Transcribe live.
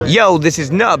Yo, this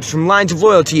is Nubs from Lines of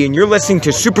Loyalty, and you're listening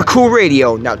to Super Cool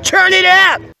Radio. Now turn it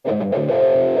up!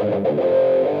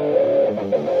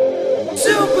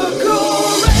 Super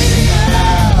Cool Radio!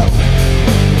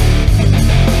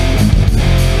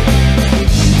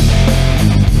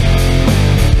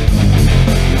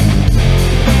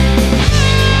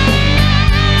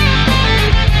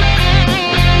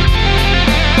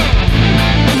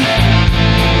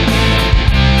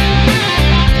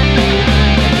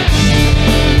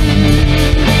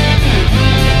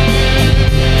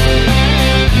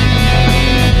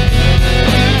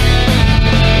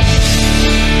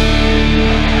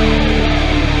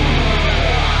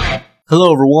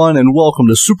 Hello everyone, and welcome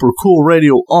to Super Cool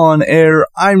Radio On Air.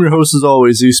 I'm your host as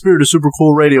always, the spirit of Super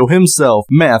Cool Radio himself,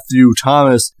 Matthew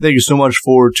Thomas. Thank you so much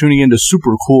for tuning in to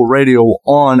Super Cool Radio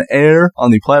On Air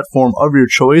on the platform of your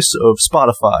choice of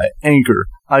Spotify, Anchor,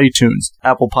 iTunes,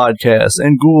 Apple Podcasts,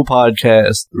 and Google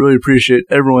Podcasts. Really appreciate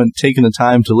everyone taking the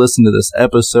time to listen to this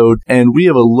episode, and we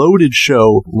have a loaded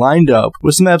show lined up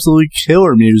with some absolutely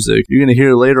killer music. You're going to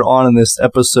hear later on in this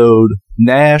episode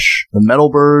Nash, the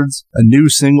Metal Birds, a new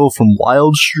single from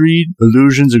Wild Street,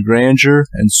 Illusions of Grandeur,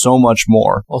 and so much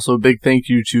more. Also, a big thank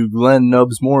you to Glenn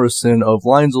Nubs Morrison of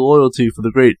Lines of Loyalty for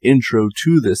the great intro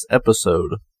to this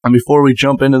episode. And before we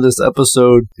jump into this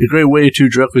episode, a great way to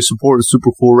directly support Super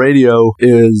Cool Radio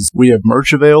is we have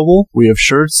merch available. We have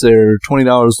shirts. They're $20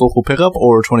 local pickup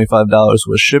or $25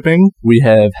 with shipping. We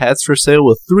have hats for sale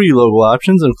with 3 logo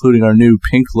options, including our new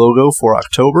pink logo for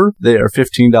October. They are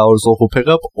 $15 local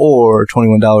pickup or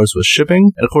 $21 with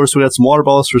shipping. And of course, we got some water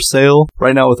bottles for sale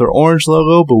right now with our orange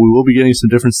logo, but we will be getting some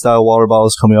different style water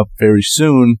bottles coming up very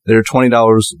soon. They're $20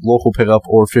 local pickup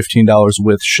or $15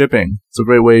 with shipping. It's a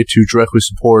great way to directly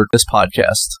support this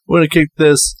podcast. We're going to kick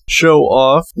this show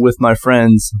off with my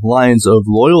friends Lines of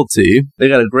Loyalty. They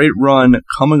got a great run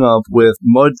coming up with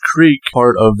Mud Creek,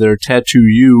 part of their Tattoo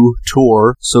You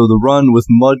tour. So the run with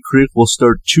Mud Creek will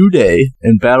start today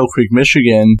in Battle Creek,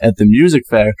 Michigan at the Music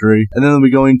Factory. And then they'll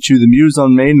be going to the Muse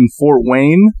on Main in Fort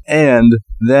Wayne. And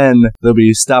then they'll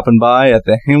be stopping by at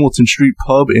the Hamilton Street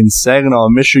Pub in Saginaw,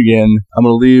 Michigan. I'm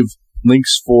going to leave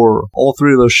links for all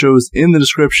 3 of those shows in the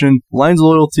description. Lines of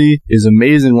Loyalty is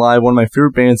amazing live, one of my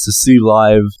favorite bands to see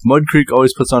live. Mud Creek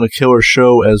always puts on a killer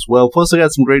show as well. Plus, I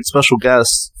got some great special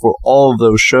guests for all of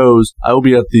those shows. I will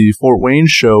be at the Fort Wayne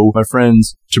show. My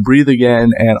friends To Breathe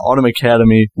Again and Autumn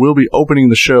Academy will be opening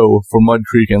the show for Mud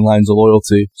Creek and Lines of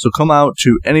Loyalty. So come out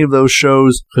to any of those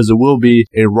shows because it will be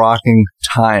a rocking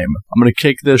time. I'm going to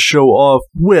kick this show off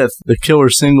with the killer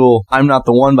single I'm Not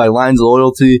the One by Lines of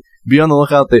Loyalty. Be on the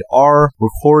lookout. They are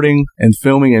recording and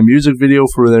filming a music video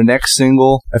for their next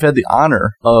single. I've had the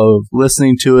honor of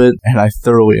listening to it, and I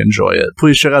thoroughly enjoy it.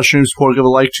 Please check out stream support. Give a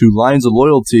like to Lines of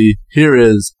Loyalty. Here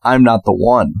is I'm Not the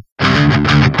One.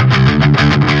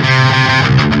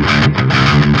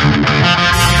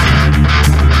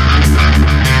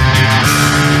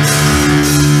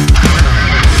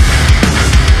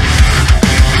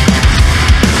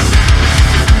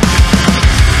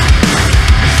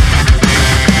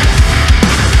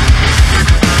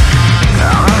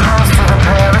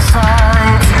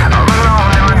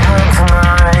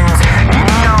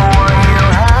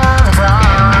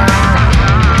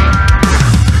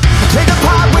 Take a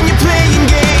part when you're playing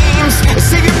games.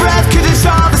 Save your breath 'cause it's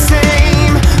all the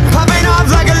same. Popping off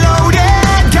like a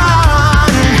loaded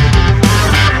gun.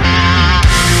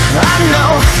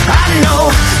 I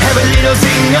know every little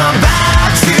thing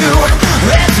about you.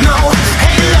 There's no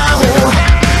halo.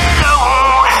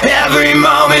 Every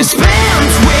moment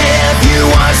spent with you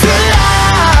was a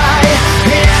lie.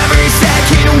 Every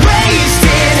second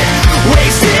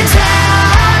wasted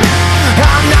time.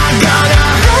 I'm not gonna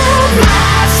hold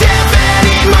myself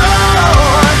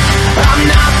anymore. I'm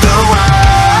not the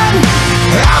one.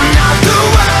 I'm not the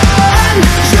one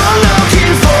you're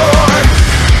looking for.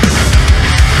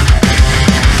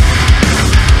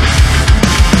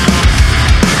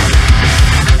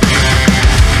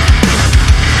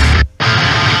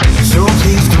 So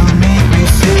please don't make me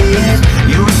say it.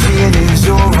 You see it as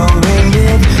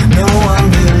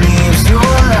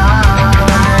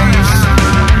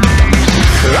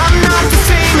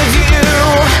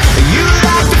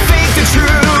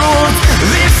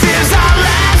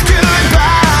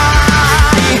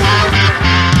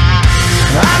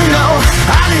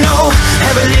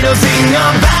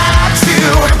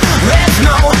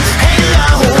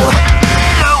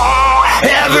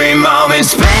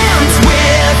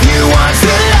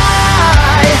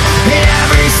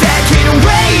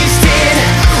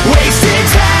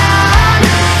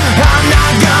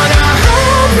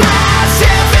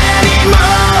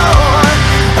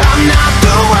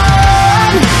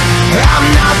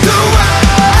the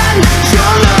one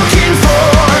you're looking for.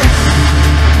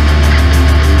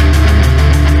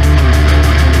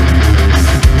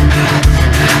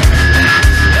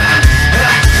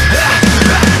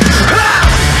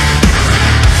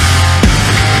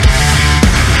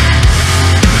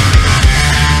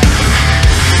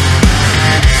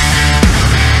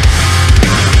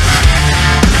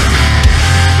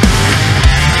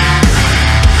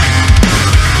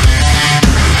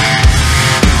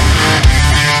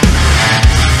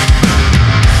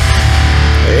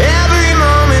 Every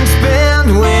moment spent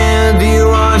with you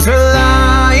was a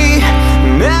lie.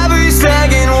 Every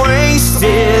second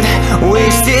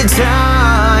wasted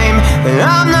time. And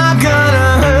I'm not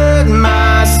gonna hurt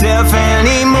myself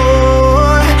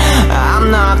anymore.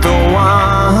 I'm not the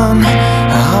one,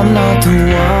 I'm not the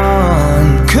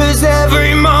one. 'Cause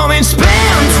every moment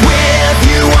spent with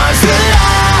you was a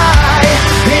lie.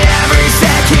 Every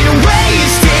second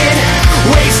wasted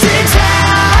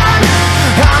time.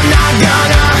 I'm not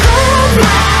gonna hurt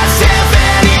myself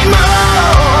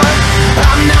anymore.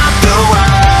 I'm not the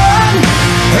one,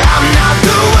 I'm not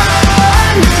the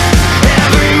one.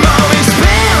 Every moment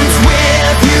spent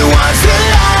with you was a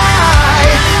lie.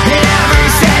 Every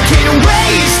second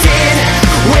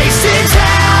wasted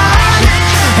time.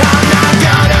 I'm not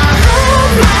gonna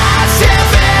hurt myself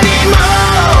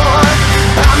anymore.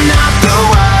 I'm not the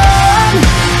one,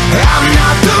 I'm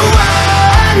not the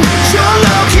one you're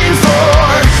looking for.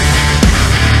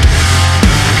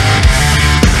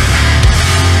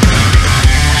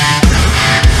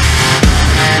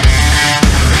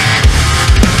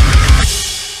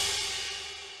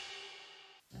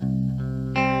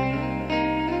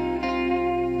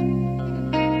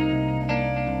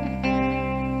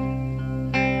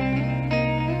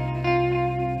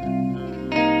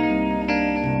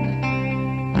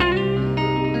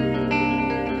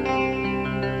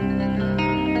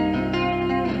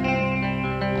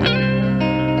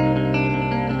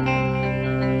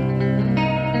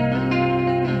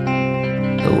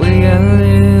 The way I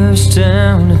live's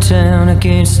town to town, I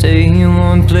can't stay in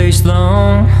one place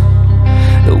long.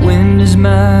 The wind is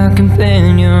my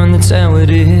companion, that's how it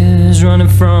is, running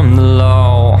from the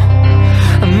law.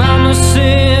 Mama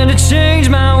said to change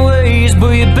my ways,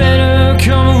 but you better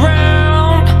come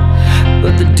around.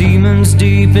 But the demons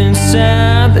deep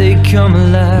inside, they come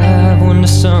alive when the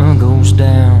sun goes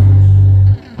down.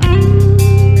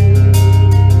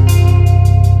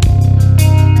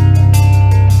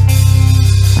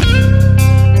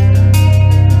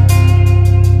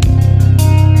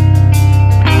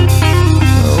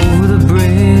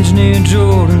 Near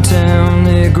Jordantown,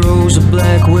 there grows a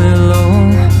black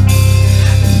willow.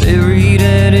 Buried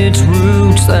at its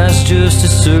roots lies just a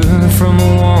surf from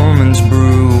a woman's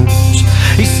bruise.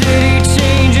 He said he'd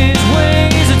change his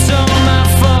ways, it's all my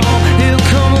fault, he'll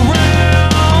come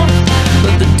around.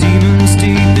 But the demons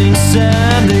deep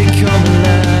inside, they come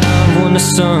alive when the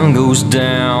sun goes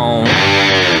down.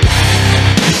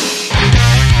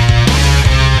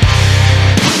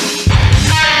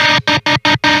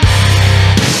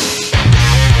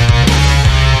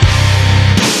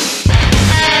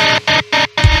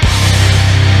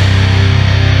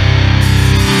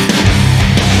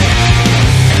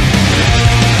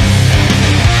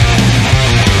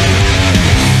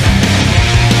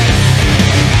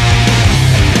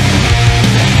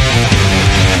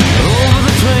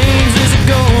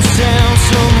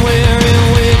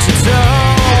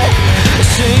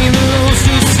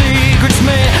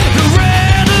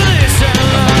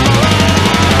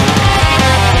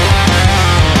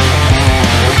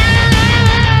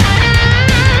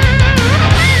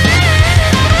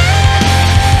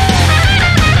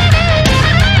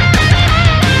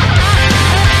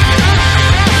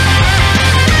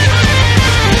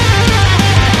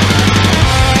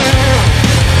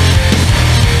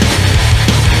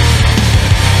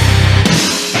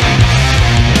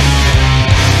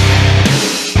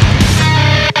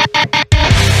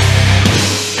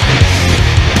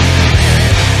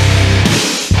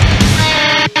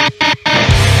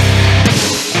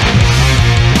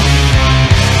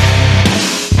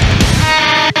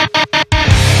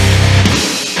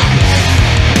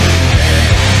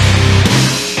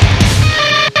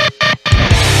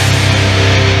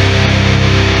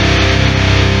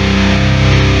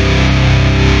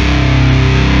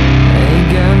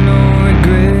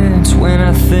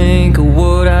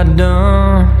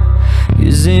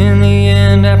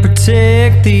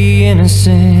 Protect the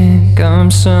innocent come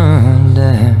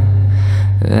sundown.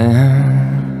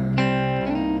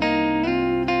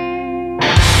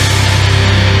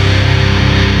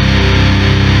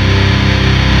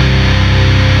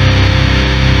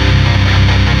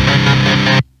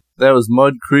 That was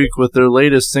Mud Creek with their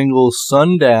latest single,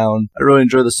 Sundown. I really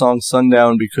enjoy the song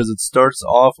Sundown because it starts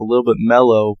off a little bit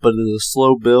mellow, but it is a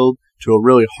slow build to a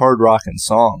really hard rockin'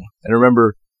 song. And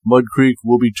remember, Mud Creek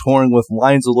will be touring with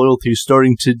Lines of Loyalty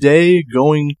starting today,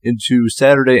 going into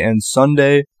Saturday and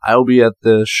Sunday. I will be at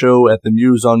the show at the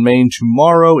Muse on Main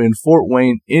tomorrow in Fort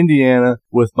Wayne, Indiana,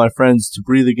 with my friends To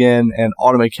Breathe Again and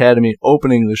Autumn Academy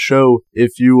opening the show.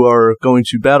 If you are going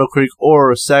to Battle Creek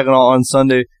or Saginaw on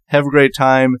Sunday, have a great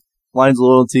time. Lines of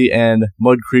Loyalty and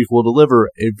Mud Creek will deliver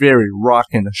a very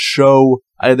rockin' show.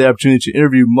 I had the opportunity to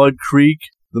interview Mud Creek,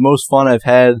 the most fun I've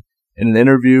had in an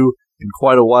interview in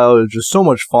quite a while. It was just so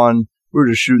much fun. We were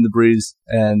just shooting the breeze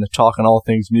and talking all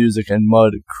things music and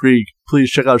Mud Creek. Please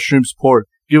check out Stream Support.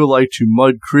 Give a like to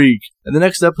Mud Creek. And the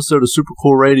next episode of Super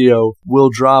Cool Radio will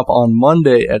drop on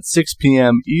Monday at 6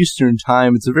 p.m. Eastern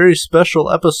Time. It's a very special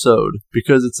episode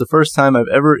because it's the first time I've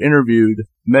ever interviewed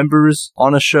members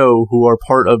on a show who are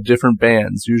part of different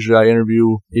bands. Usually I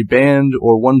interview a band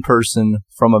or one person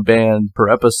from a band per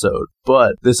episode.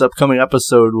 But this upcoming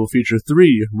episode will feature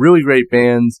 3 really great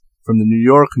bands from the New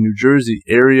York, New Jersey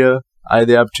area. I had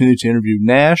the opportunity to interview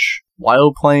Nash,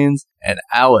 Wild Plains, and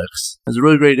Alex. It was a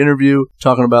really great interview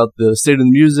talking about the state of the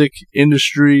music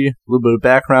industry, a little bit of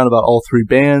background about all 3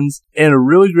 bands, and a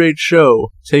really great show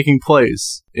taking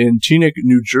place in Teaneck,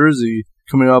 New Jersey,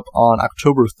 coming up on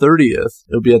October 30th.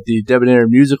 It'll be at the Debonair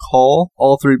Music Hall.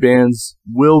 All 3 bands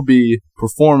will be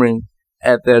performing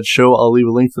at that show. I'll leave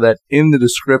a link for that in the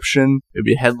description. It'll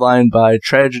be headlined by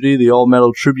Tragedy, the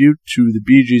all-metal tribute to the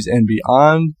Bee Gees and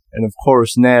beyond. And of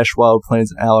course, Nash, Wild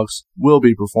Plains, and Alex will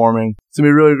be performing. It's going to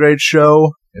be a really great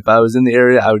show. If I was in the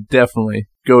area, I would definitely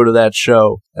go to that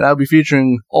show. And I'll be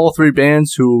featuring all 3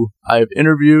 bands who I've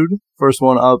interviewed. First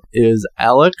one up is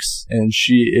Alex, and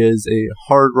she is a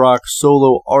hard rock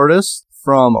solo artist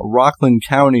from Rockland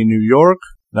County, New York.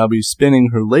 And I'll be spinning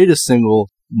her latest single,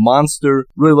 Monster.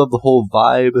 Really love the whole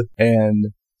vibe and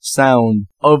sound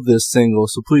of this single,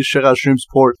 so please check out Stream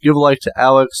Support. Give a like to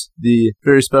Alex. The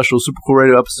very special Super Cool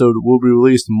Radio episode will be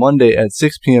released Monday at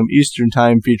 6 p.m. Eastern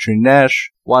Time featuring Nash,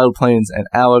 Wild Plains, and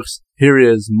Alex. Here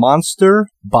is Monster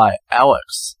by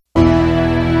Alex.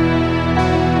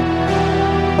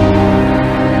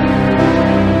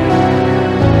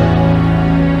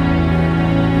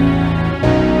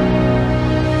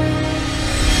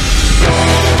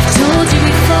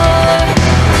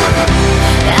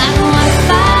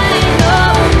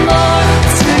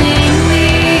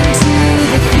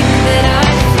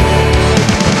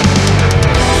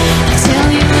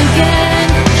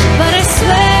 But I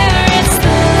swear it's the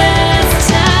last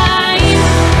time.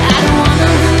 I don't wanna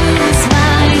lose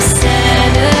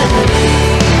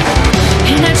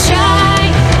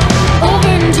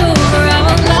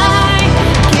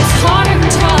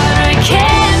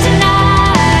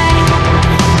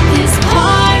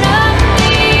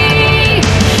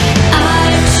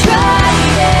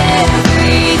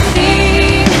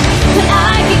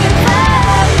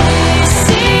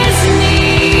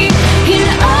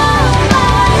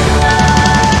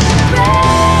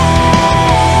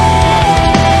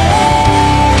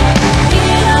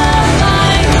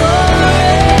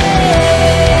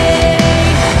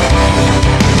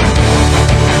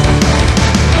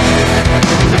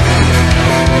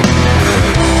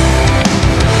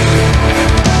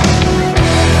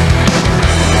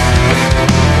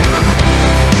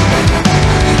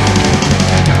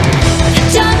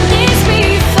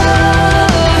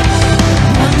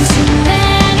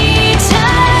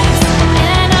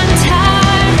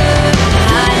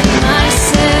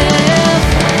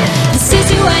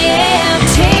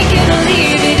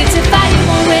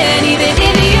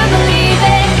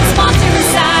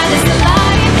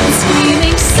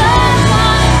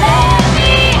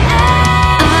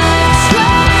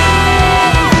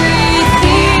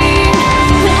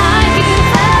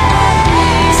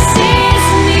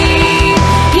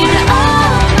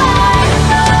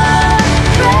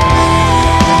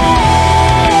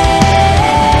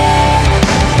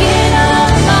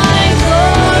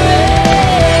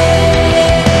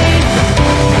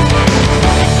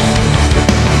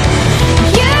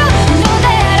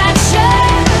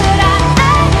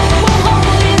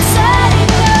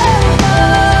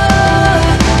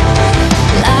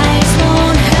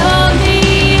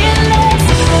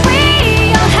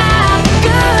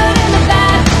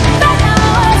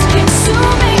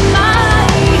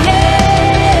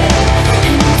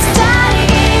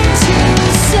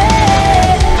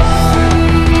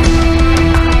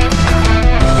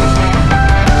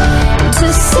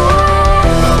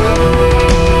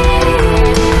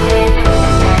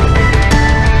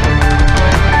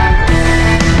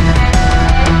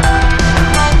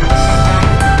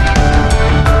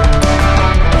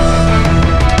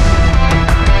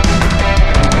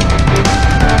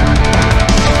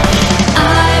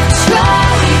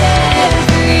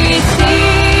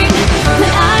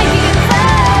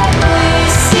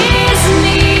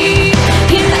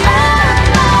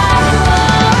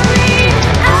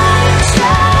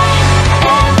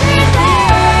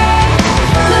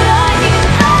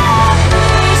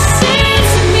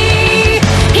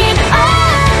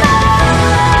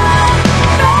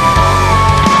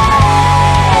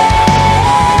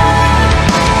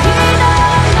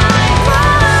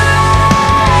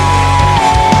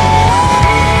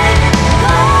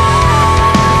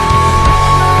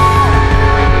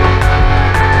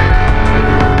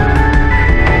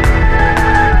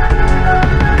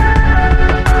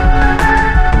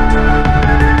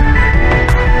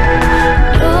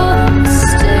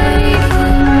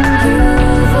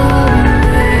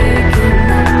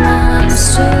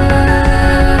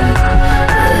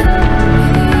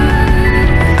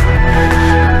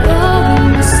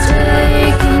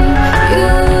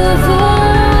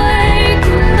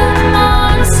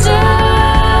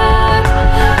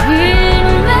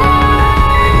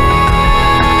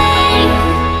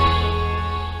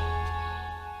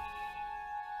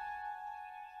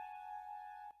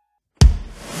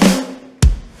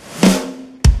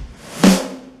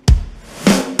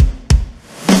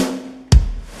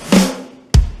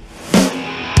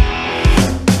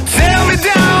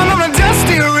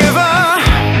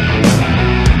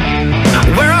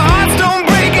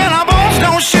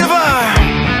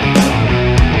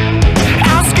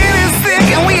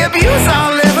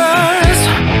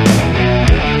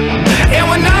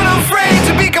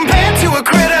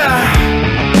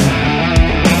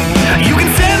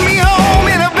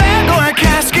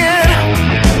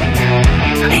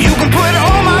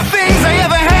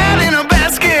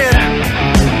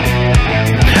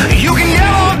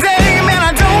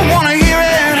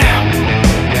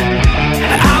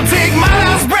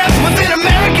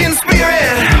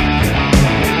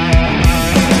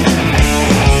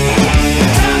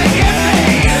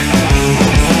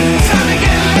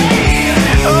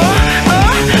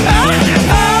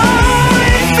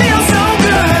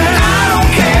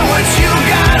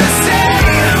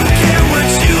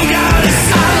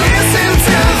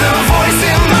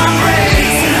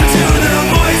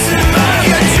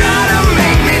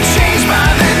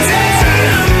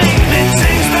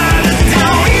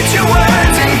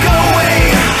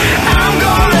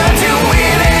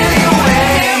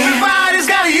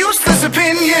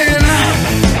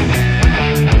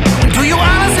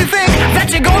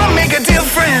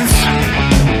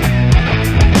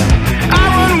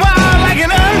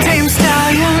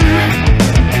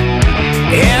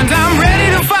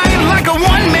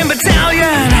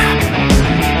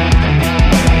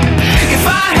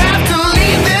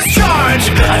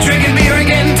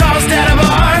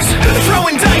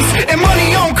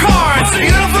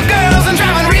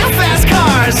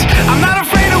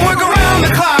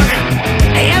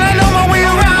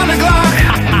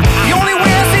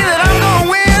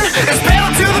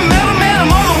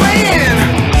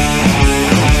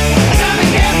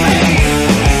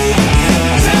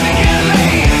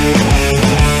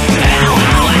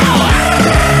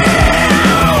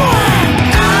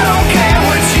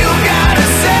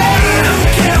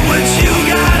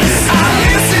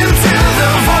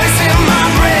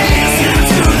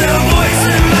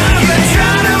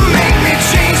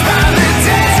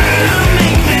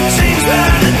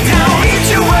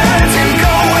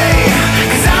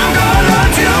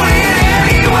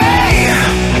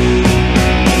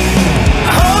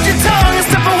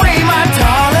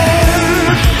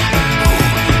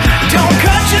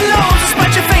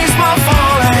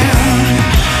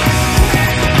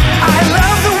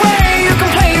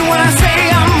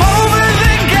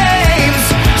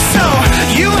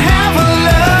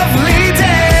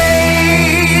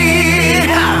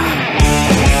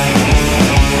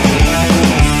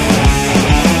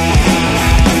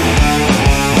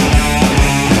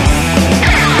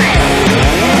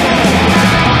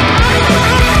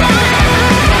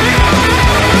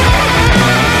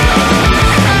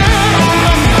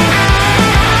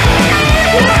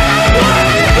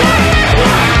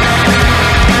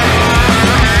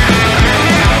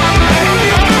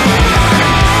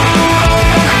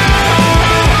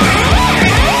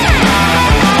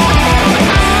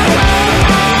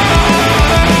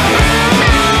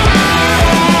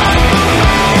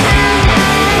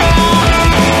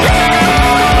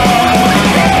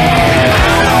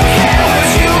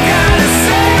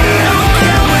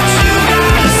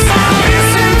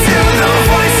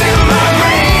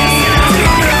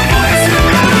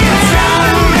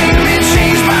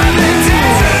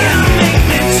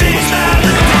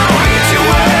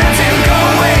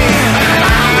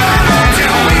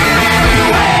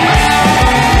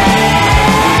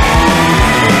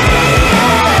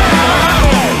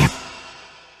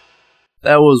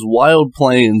That was Wild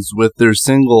Plains with their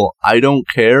single I Don't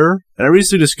Care. And I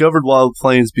recently discovered Wild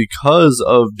Plains because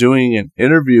of doing an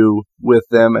interview with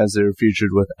them as they were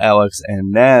featured with Alex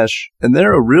and Nash. And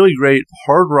they're a really great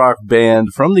hard rock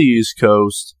band from the East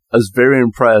Coast. I was very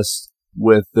impressed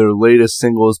with their latest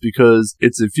singles because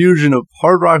it's a fusion of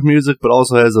hard rock music but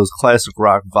also has those classic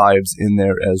rock vibes in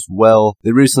there as well.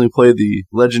 They recently played the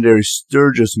legendary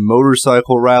Sturgis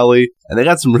Motorcycle Rally, and they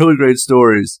got some really great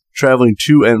stories traveling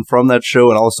to and from that show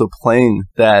and also playing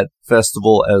that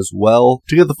festival as well.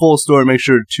 To get the full story, make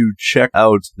sure to check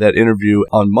out that interview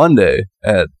on Monday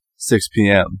at 6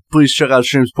 p.m. Please check out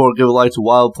Stream Support, give a like to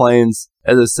Wild Plains.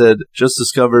 As I said, just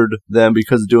discovered them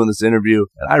because of doing this interview,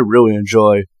 and I really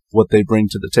enjoy what they bring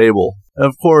to the table. And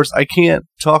of course, I can't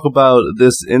talk about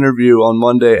this interview on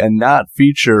Monday and not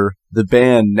feature the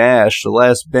band Nash, the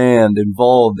last band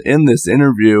involved in this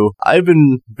interview. I've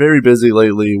been very busy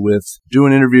lately with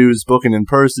doing interviews, booking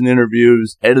in-person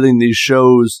interviews, editing these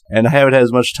shows, and I haven't had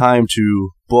as much time to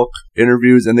book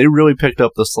interviews, and they really picked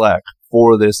up the slack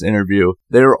for this interview.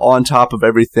 They were on top of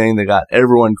everything. They got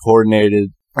everyone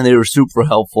coordinated, and they were super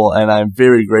helpful, and I'm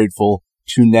very grateful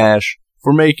to Nash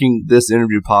for making this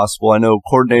interview possible. I know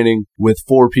coordinating with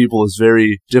 4 people is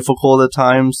very difficult at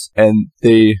times, and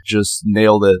they just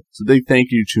nailed it. So big thank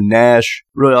you to Nash,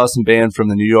 really awesome band from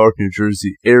the New York, New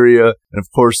Jersey area. And of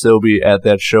course, they'll be at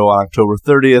that show on October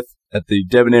 30th at the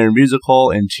Debonair Music Hall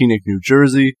in Teaneck, New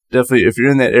Jersey. Definitely, if you're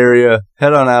in that area,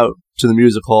 head on out to the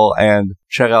music hall and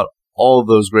check out all of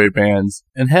those great bands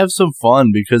and have some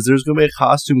fun because there's going to be a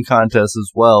costume contest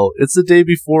as well. It's the day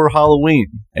before Halloween.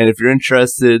 And if you're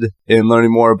interested in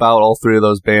learning more about all 3 of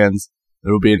those bands,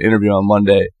 there will be an interview on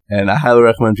Monday. And I highly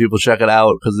recommend people check it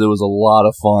out because it was a lot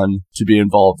of fun to be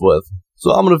involved with.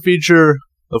 So I'm going to feature,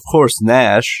 of course,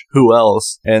 Nash. Who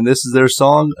else? And this is their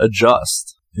song,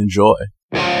 Adjust. Enjoy.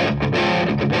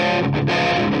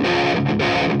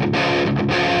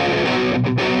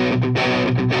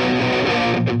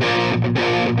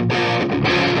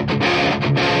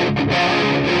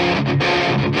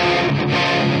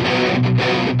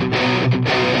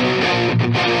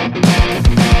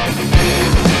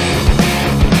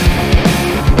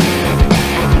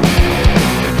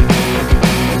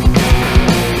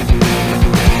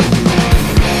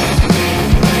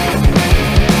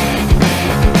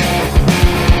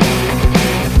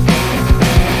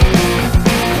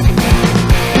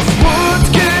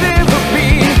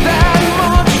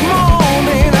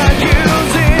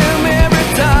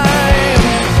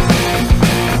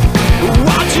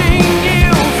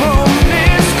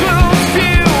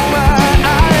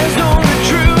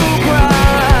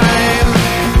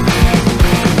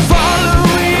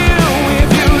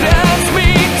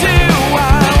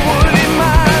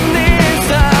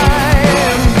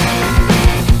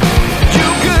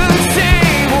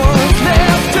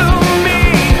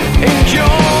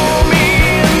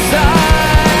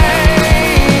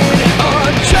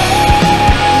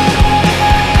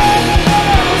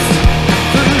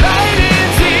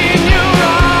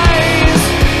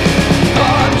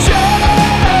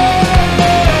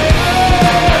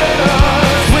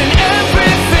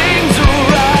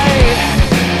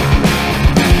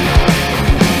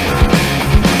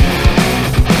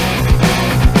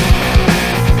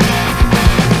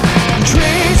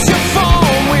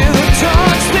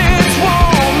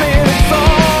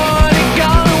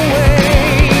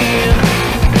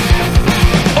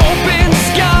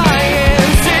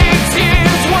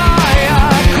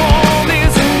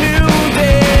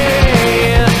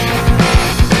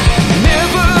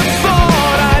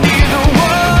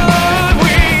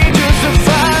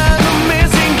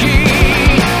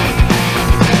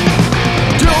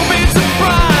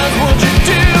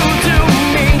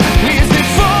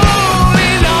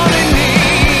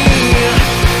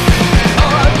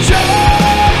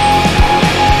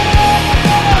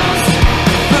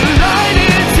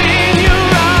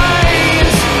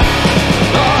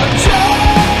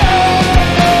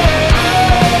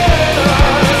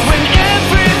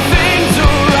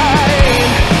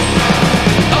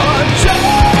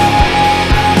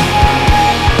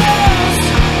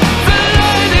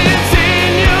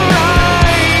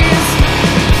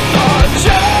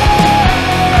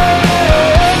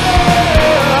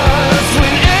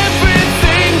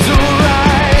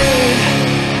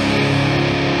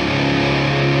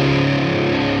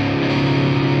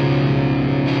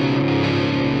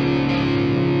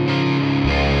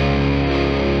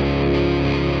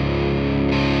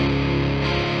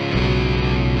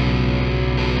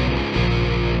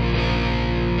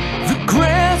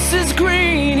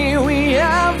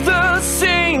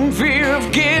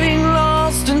 Getting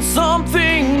lost in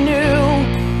something new.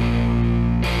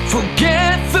 Forget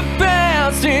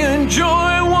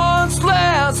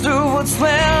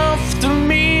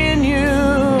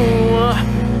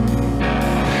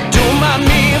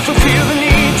if I feel the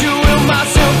need to will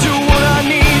myself to what I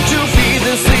need to feed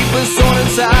the sleepless soul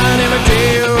inside every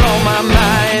day you're on my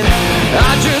mind.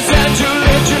 I just had to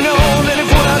let you know that if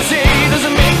what I say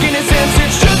doesn't make any sense,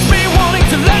 it's just me wanting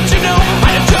to let you know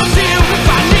I'd come to you if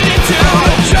I needed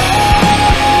to.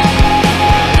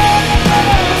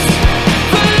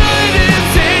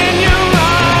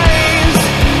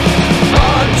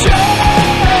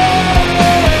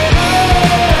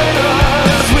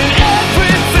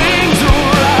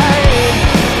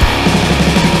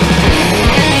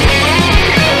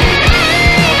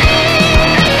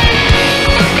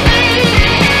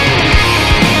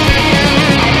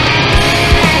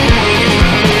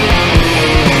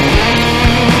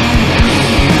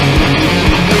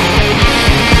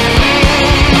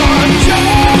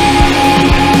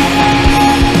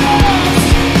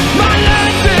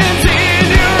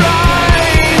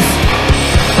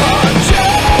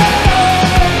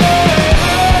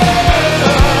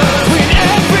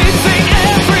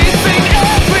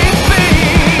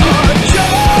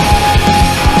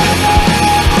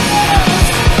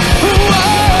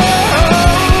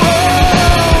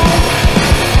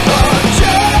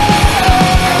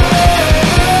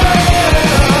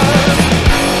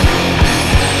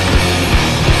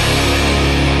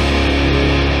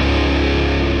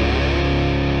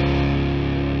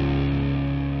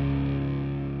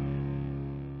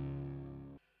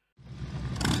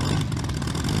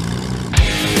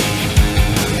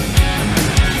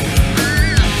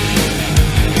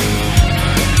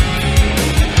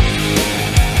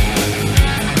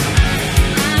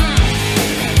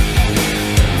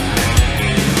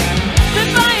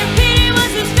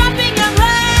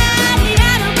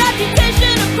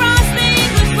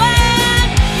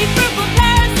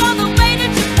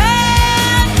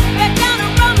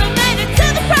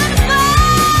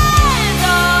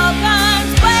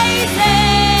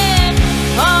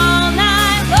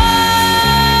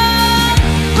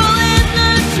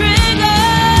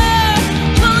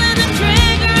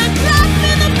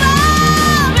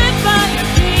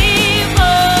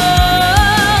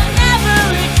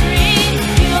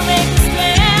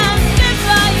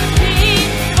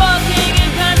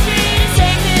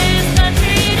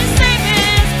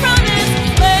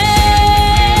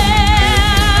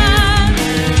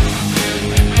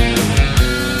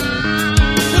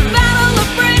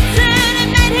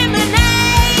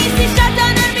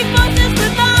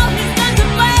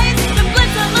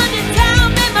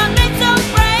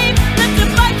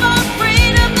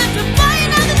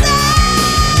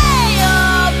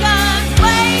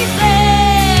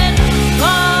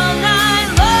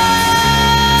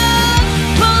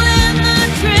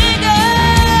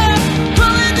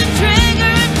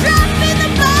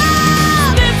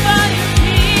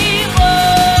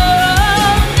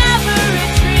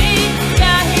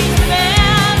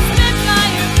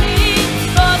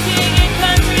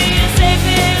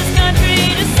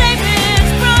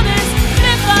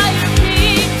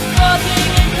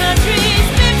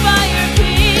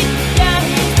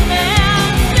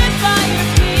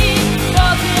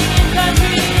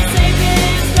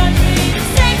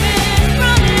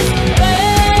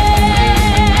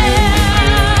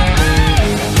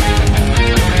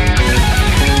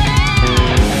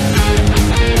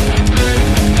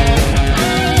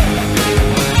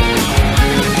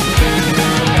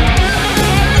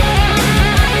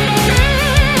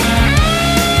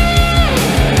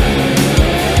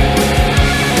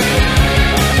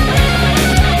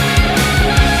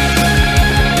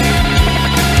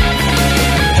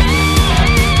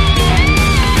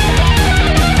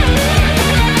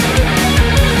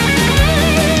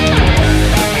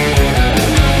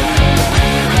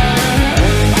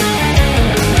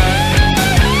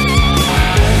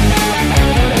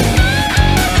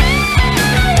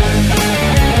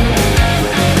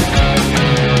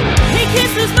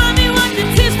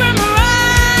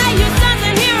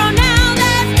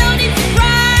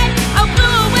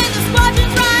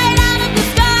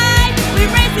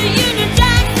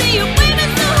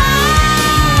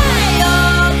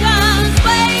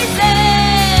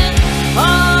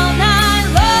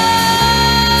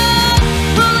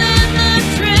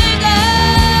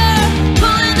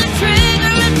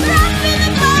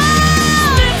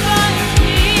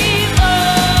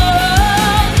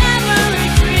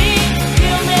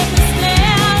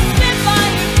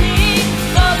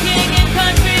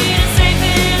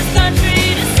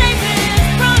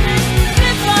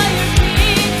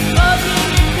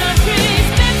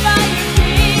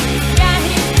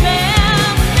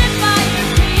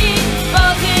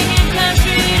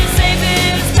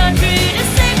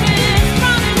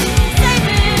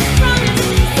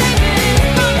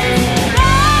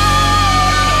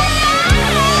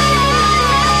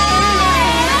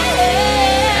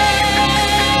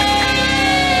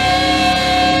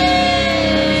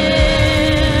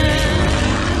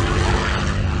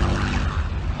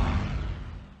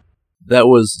 That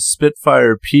was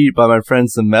Spitfire Pete by my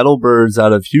friends the Metal Birds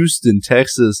out of Houston,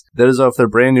 Texas. That is off their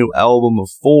brand new album of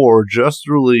 4, just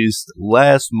released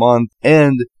last month.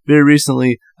 And very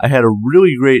recently, I had a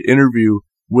really great interview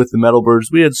with the Metal Birds.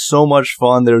 We had so much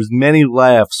fun. There was many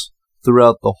laughs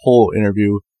throughout the whole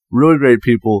interview. Really great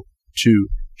people to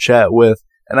chat with.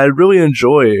 And I really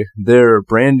enjoy their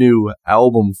brand new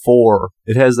album 4.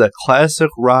 It has that classic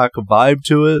rock vibe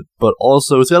to it, but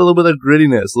also it's got a little bit of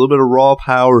grittiness, a little bit of raw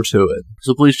power to it.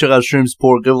 So please check out Stream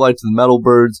Support, give a like to the Metal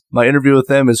Birds. My interview with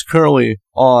them is currently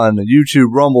on YouTube,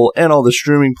 Rumble, and all the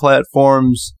streaming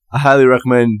platforms. I highly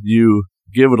recommend you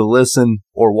give it a listen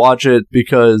or watch it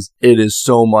because it is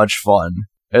so much fun.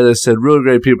 As I said, really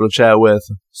great people to chat with,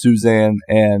 Suzanne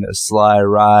and Sly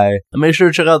Rye. And make sure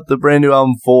to check out the brand new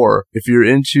album 4. If you're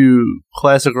into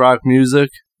classic rock music,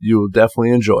 you will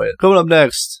definitely enjoy it. Coming up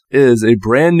next is a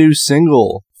brand new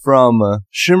single from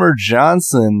Shimmer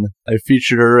Johnson. I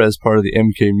featured her as part of the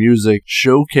MK Music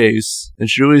Showcase, and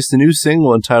she released a new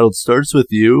single entitled Starts With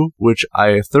You, which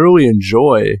I thoroughly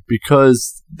enjoy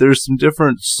because there's some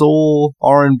different soul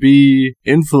R&B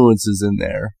influences in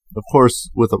there. Of course,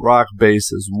 with a rock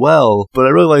bass as well, but I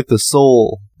really like the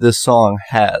soul this song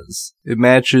has. It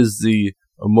matches the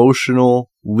emotional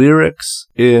lyrics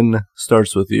in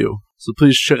Starts With You. So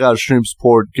please check out Stream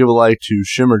Support, give a like to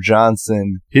Shimmer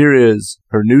Johnson. Here is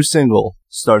her new single,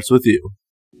 Starts With You.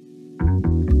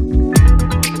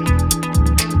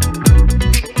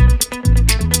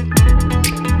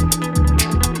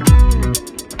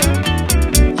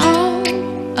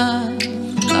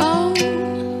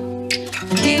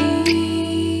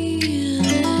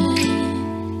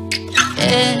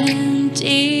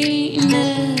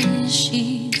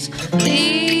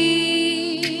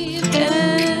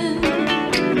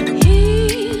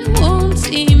 He won't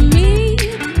see me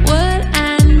what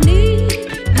I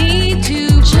need to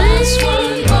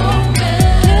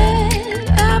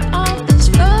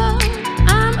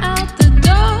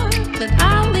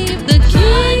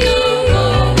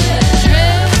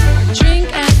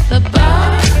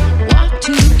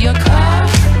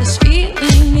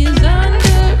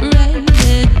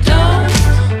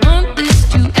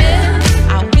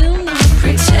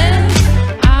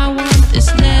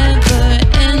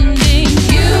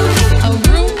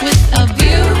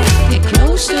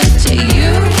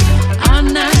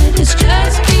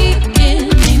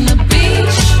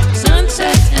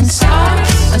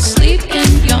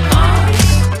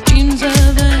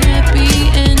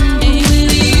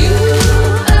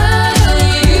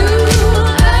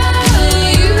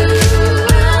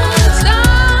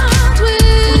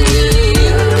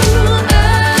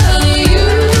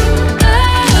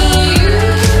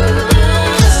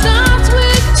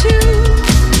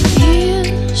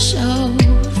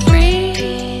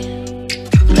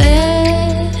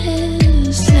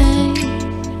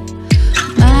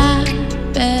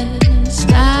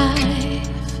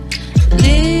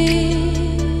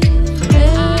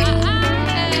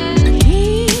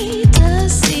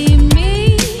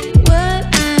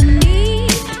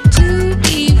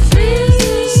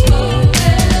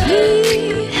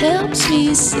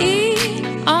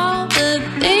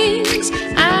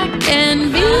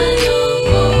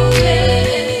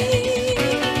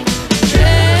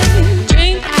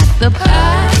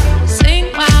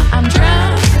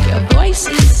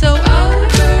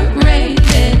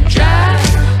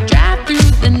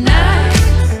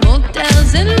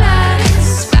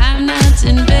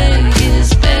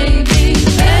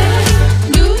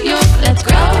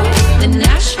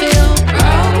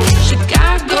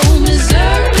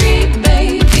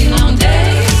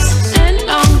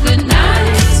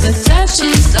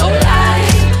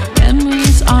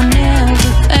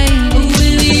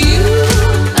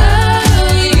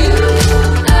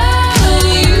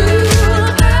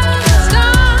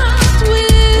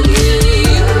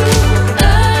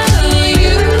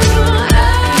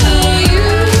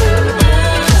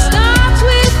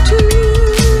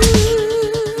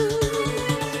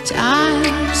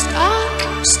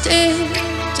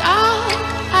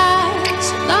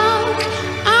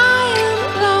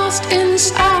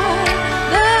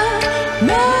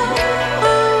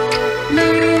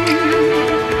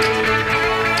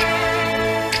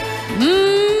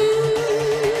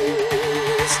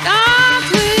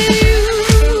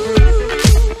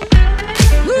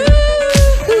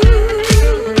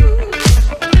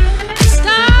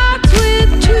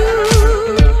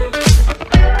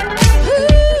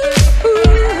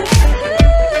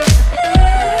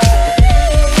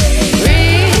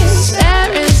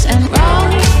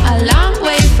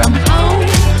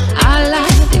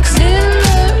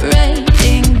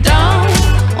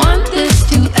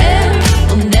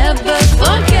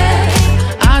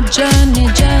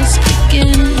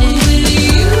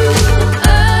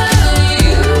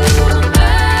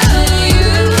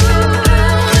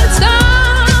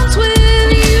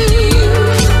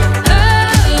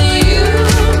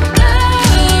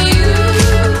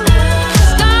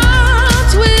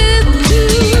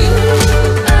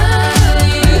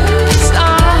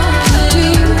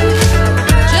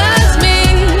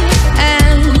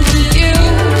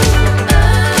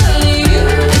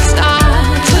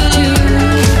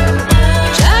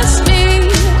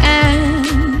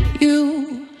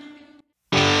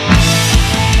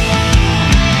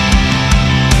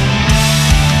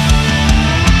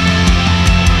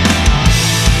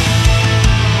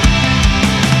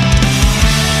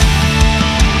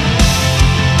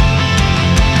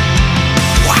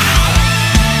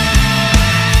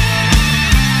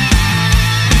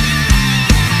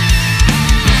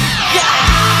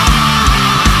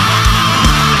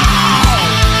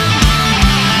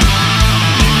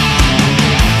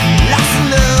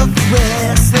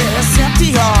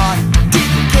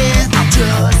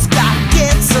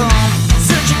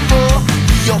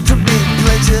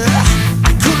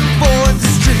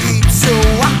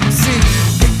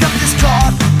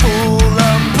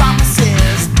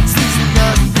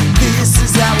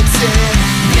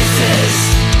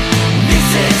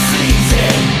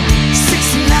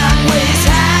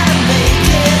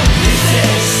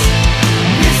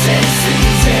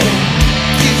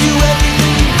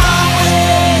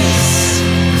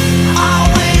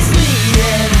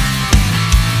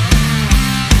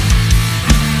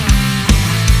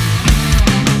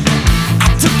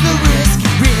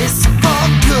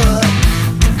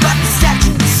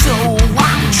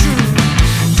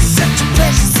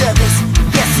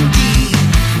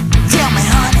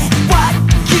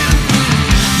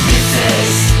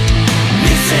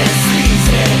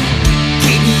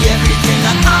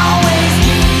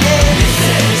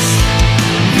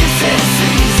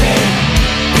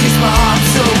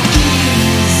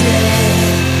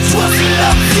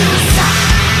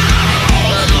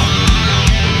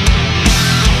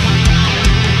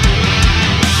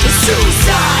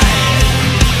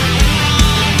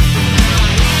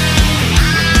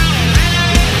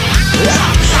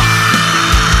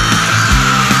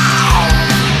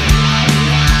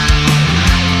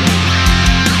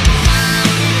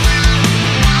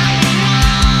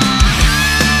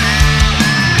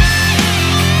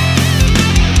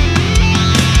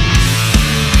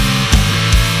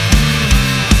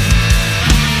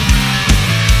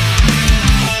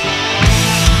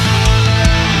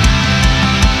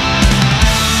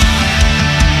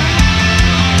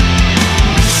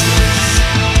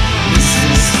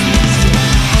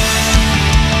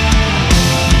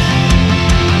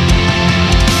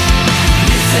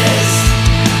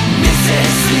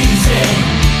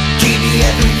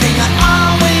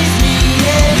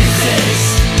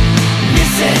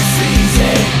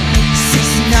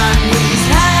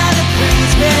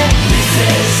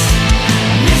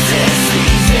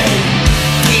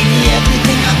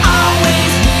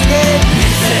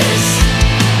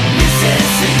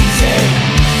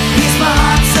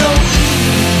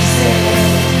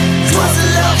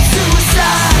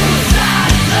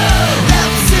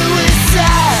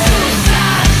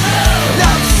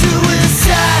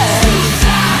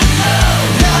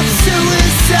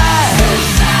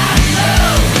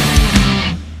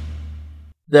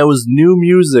That was new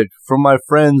music from my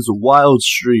friends Wild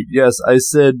Street. Yes, I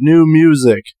said new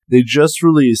music. They just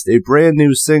released a brand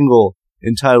new single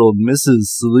entitled Mrs.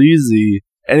 Sleazy.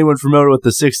 Anyone familiar with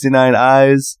the 69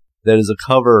 Eyes? That is a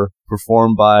cover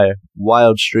performed by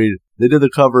Wild Street. They did the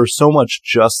cover so much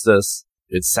justice.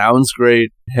 It sounds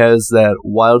great, has that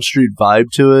Wild Street vibe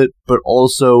to it, but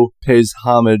also pays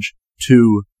homage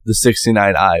to the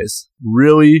 69 Eyes.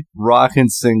 Really rockin'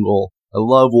 single. I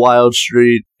love Wild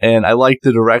Street, and I like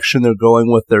the direction they're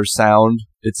going with their sound.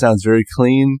 It sounds very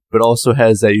clean, but also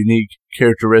has that unique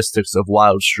characteristics of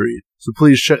Wild Street. So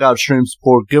please check out Stream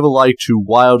Support, give a like to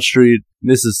Wild Street.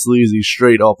 Mrs. Sleazy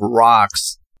straight up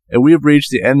rocks. And we have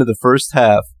reached the end of the first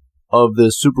half of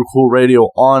this Super Cool Radio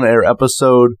on-air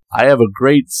episode. I have a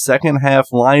great second half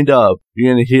lined up.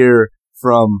 You're going to hear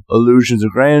from Illusions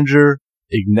of Grandeur,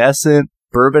 Ignescent,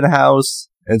 Bourbon House,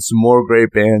 and some more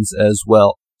great bands as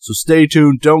well. So stay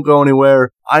tuned, don't go anywhere.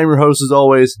 I'm your host as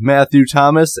always, Matthew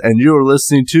Thomas, and you are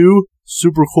listening to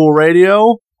Super Cool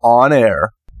Radio on air.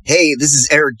 Hey, this is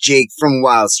Eric Jake from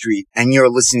Wild Street, and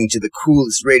you're listening to the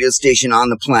coolest radio station on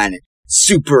the planet,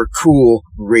 Super Cool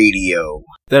Radio.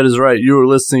 That is right, you are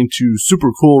listening to Super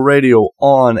Cool Radio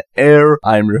on air.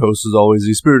 I'm your host as always,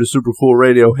 the spirit of Super Cool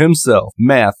Radio himself,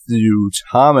 Matthew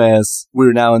Thomas.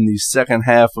 We're now in the second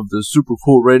half of the Super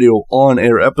Cool Radio on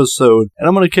air episode, and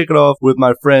I'm going to kick it off with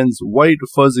my friends White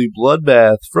Fuzzy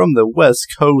Bloodbath from the West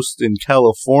Coast in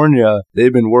California.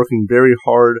 They've been working very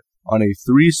hard on a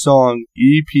 3-song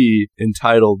EP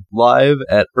entitled Live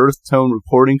at Earthtone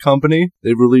Recording Company.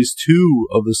 They've released 2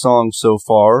 of the songs so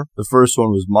far. The first one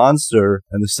was Monster,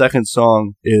 and the second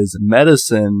song is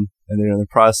Medicine, and they're in the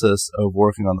process of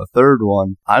working on the third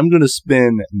one. I'm going to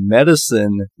spin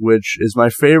Medicine, which is my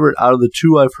favorite out of the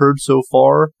 2 I've heard so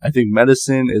far. I think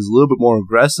Medicine is a little bit more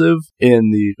aggressive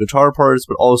in the guitar parts,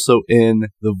 but also in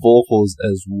the vocals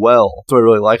as well. That's what I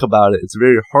really like about it. It's a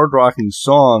very hard-rocking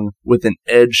song with an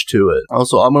edge to it.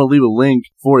 Also, I'm going to leave a link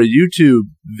for a YouTube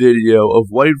video of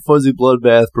White Fuzzy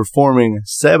Bloodbath performing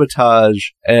Sabotage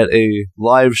at a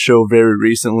live show very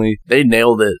recently. They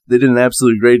nailed it. They did an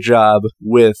absolutely great job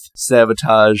with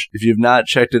Sabotage. If you've not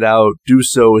checked it out, do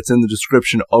so. It's in the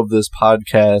description of this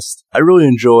podcast. I really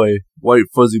enjoy White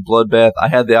Fuzzy Bloodbath. I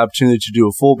had the opportunity to do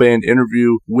a full band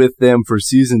interview with them for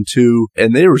season 2,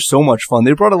 and they were so much fun.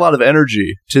 They brought a lot of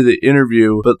energy to the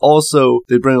interview, but also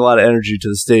they bring a lot of energy to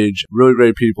the stage. Really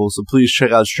great people, so please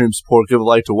check out Stream Support. Give a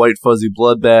like to White Fuzzy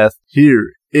Bloodbath.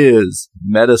 Here is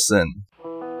Medicine.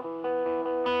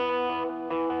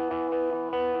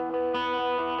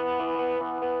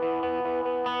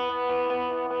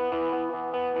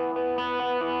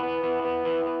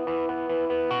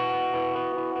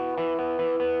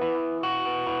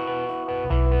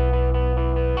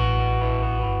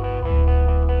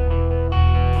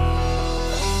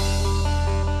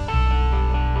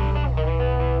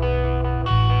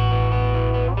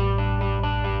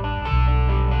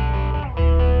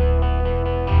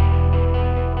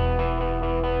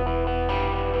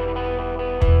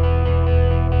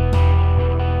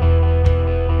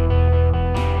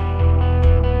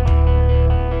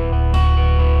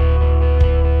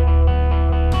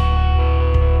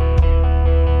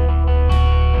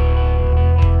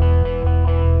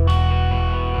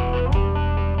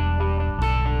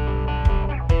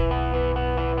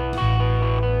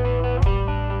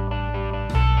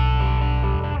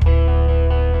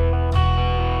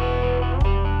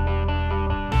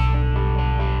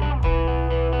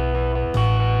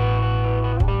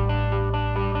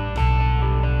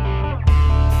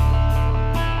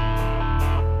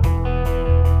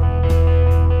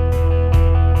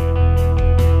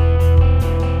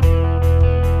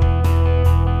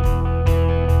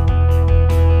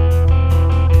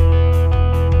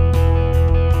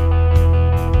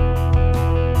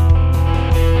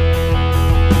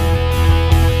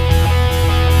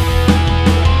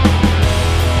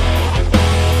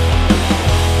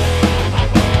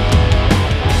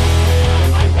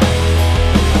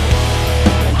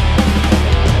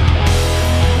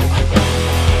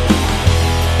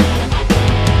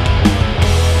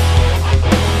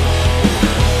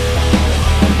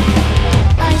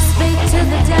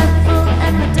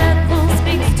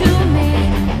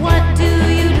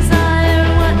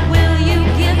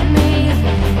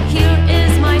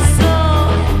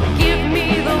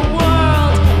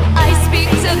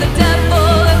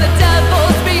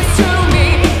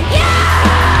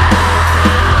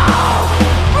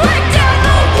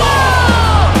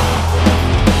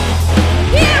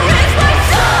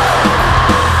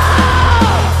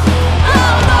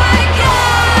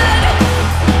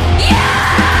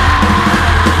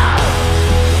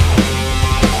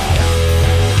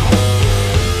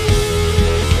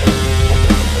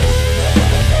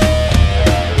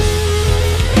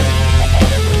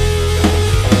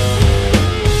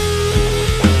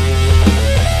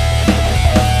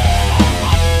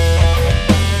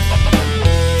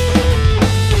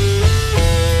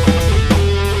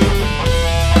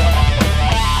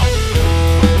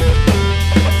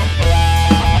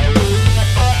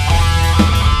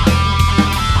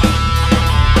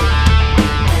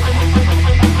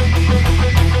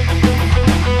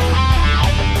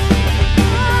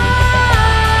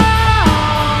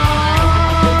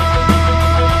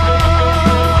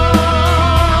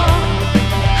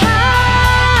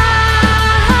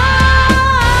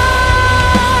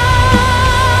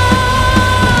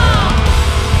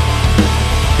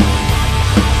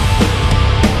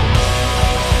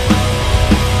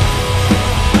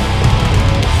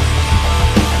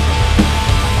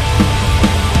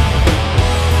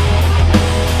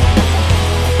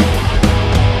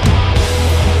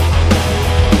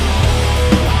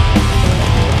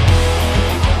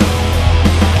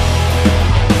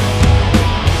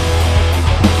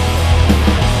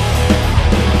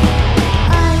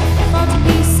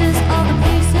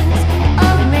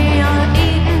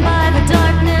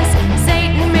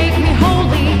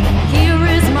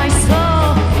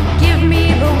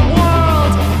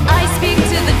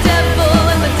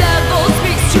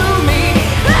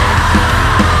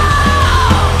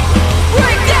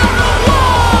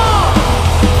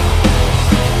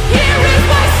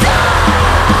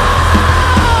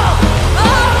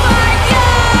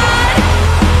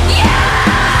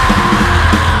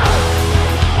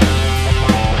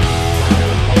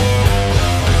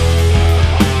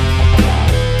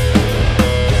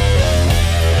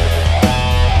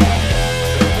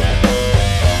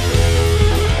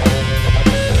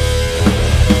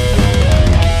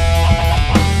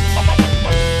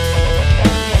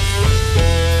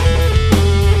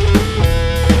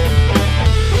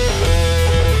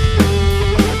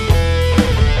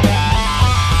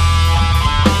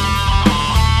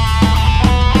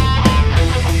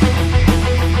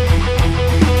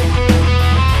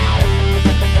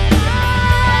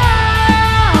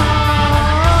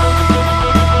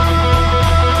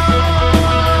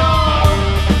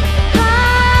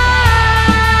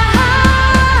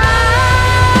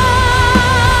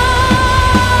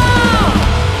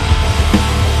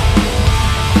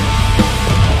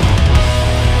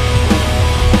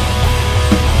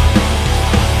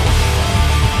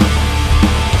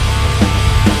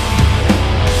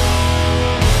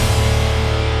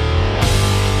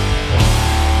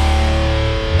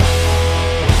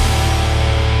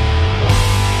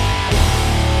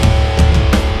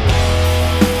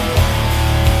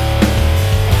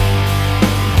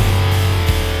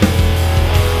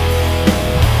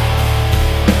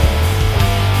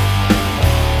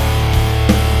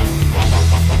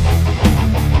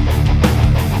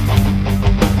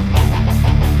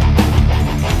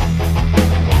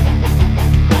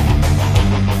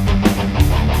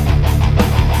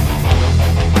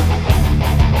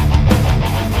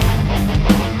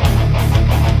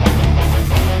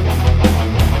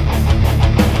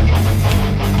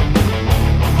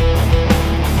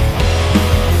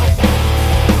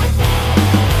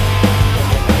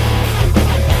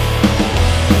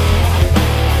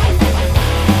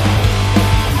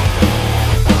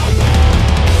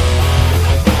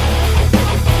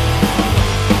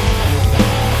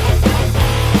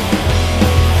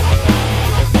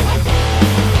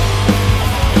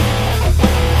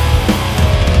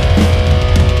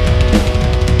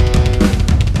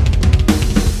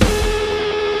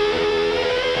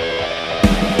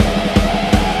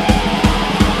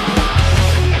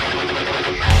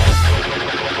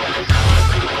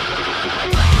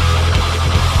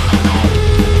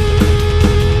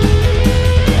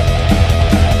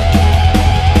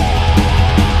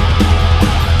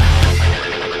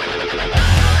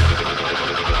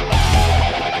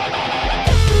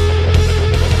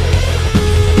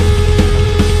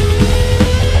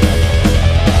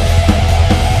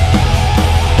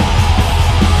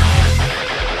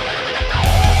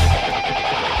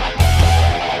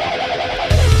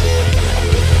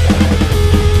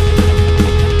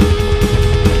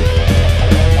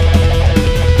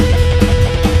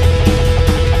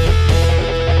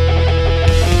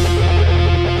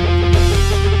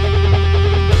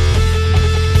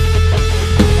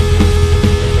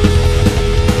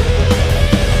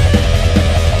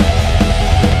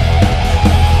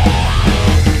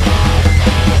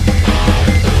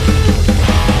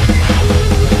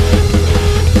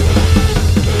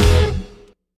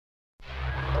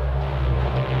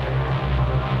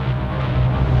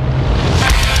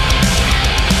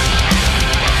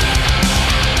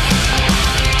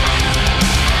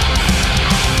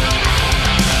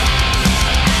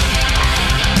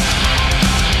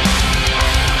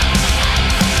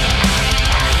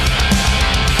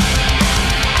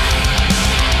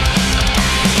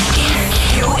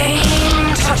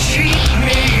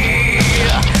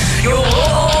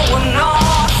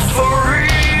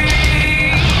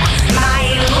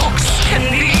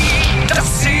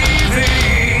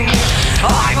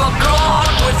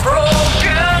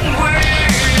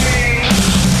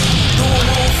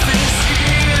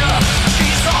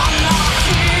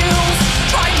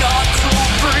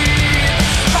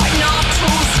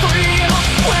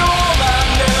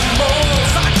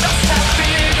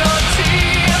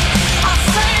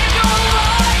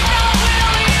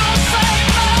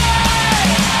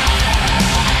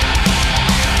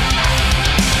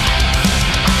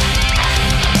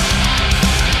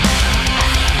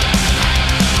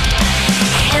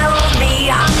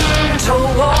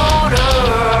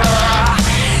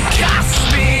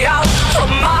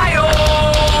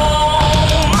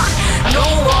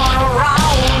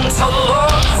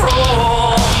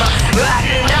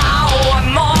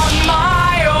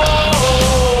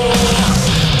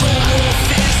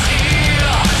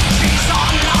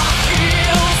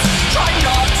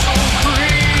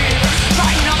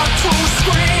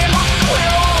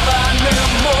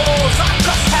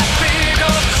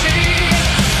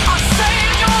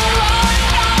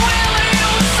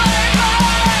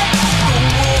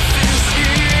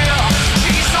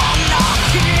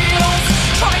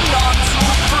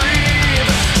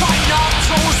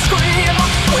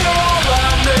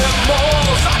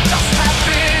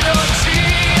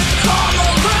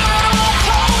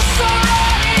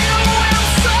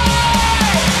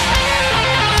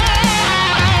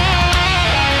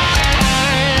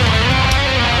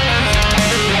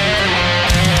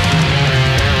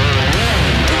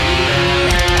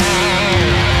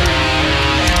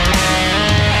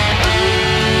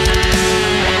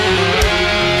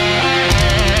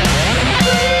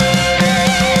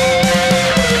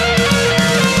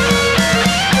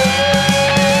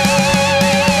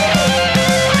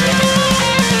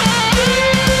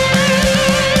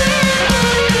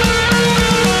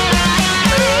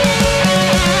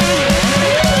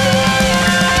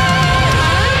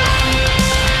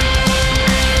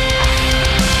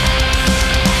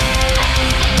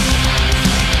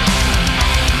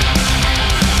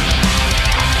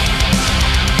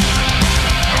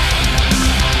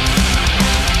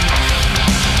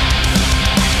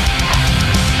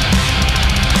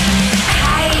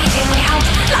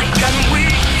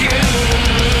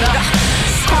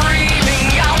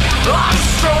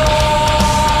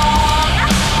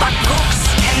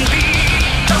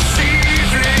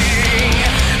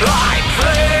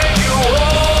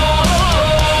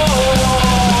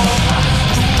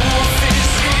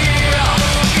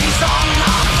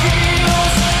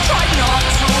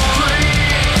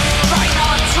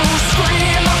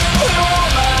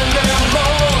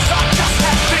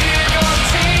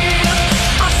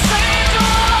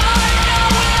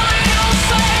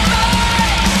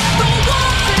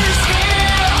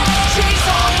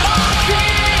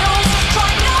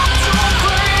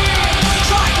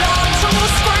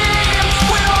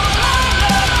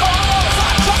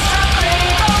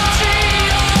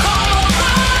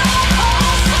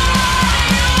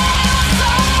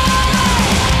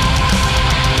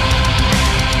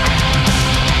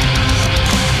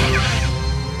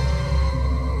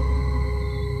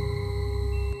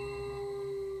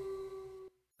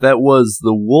 That was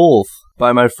The Wolf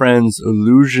by my friends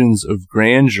Illusions of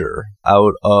Grandeur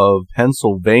out of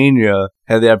Pennsylvania.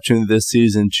 Had the opportunity this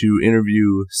season to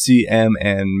interview CM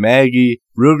and Maggie.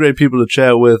 Real great people to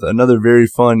chat with. Another very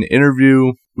fun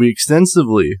interview. We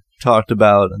extensively talked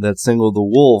about that single The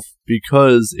Wolf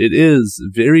because it is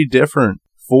very different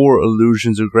for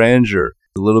Illusions of Grandeur.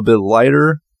 A little bit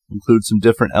lighter, includes some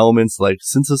different elements like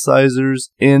synthesizers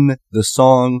in the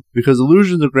song, because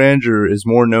Illusions of Grandeur is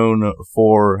more known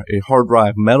for a hard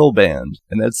rock metal band,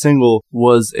 and that single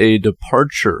was a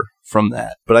departure from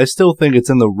that. But I still think it's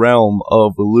in the realm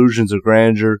of Illusions of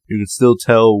Grandeur. You can still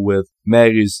tell with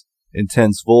Maggie's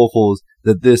intense vocals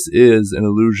that this is an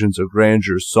Illusions of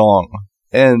Grandeur song.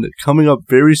 And coming up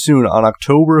very soon on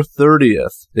October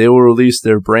 30th, they will release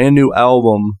their brand new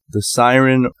album, The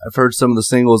Siren. I've heard some of the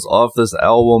singles off this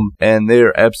album, and they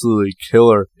are absolutely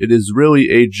killer. It is really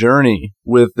a journey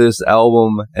with this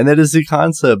album, and that is the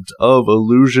concept of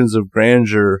Illusions of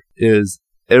Grandeur, is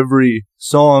every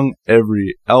song,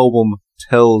 every album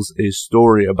tells a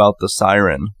story about the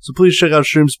siren. So please check out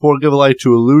Stream Support, give a like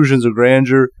to Illusions of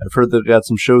Grandeur. I've heard they've got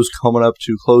some shows coming up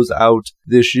to close out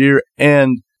this year,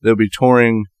 and they'll be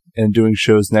touring and doing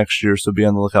shows next year, so be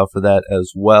on the lookout for that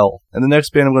as well. And the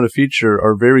next band I'm going to feature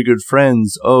are very good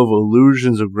friends of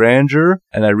Illusions of Grandeur,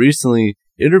 and I recently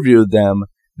interviewed them.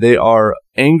 They are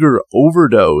Anger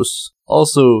Overdose,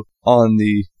 also on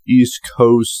the East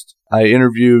Coast. I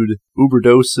interviewed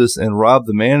Uberdosis and Rob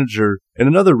the Manager in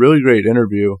another really great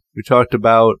interview. We talked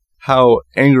about how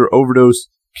Anger Overdose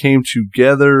came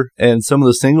together and some of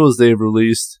the singles they've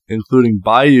released, including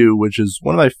Bayou, which is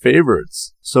one of my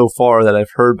favorites so far that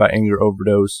I've heard by Anger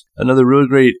Overdose. Another really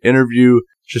great interview,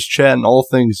 just chatting all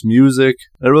things music.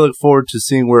 I really look forward to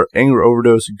seeing where Anger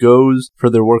Overdose goes, for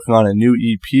they're working on a new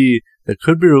EP that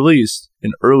could be released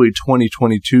in early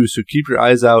 2022, so keep your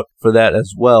eyes out for that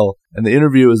as well. And the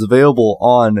interview is available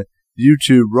on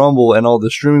YouTube, Rumble, and all the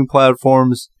streaming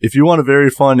platforms. If you want a very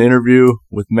fun interview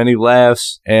with many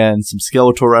laughs and some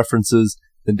Skeletor references,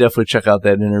 then definitely check out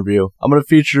that interview. I'm going to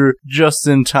feature just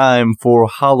in time for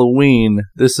Halloween.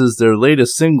 This is their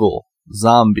latest single,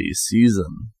 Zombie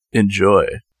Season. Enjoy.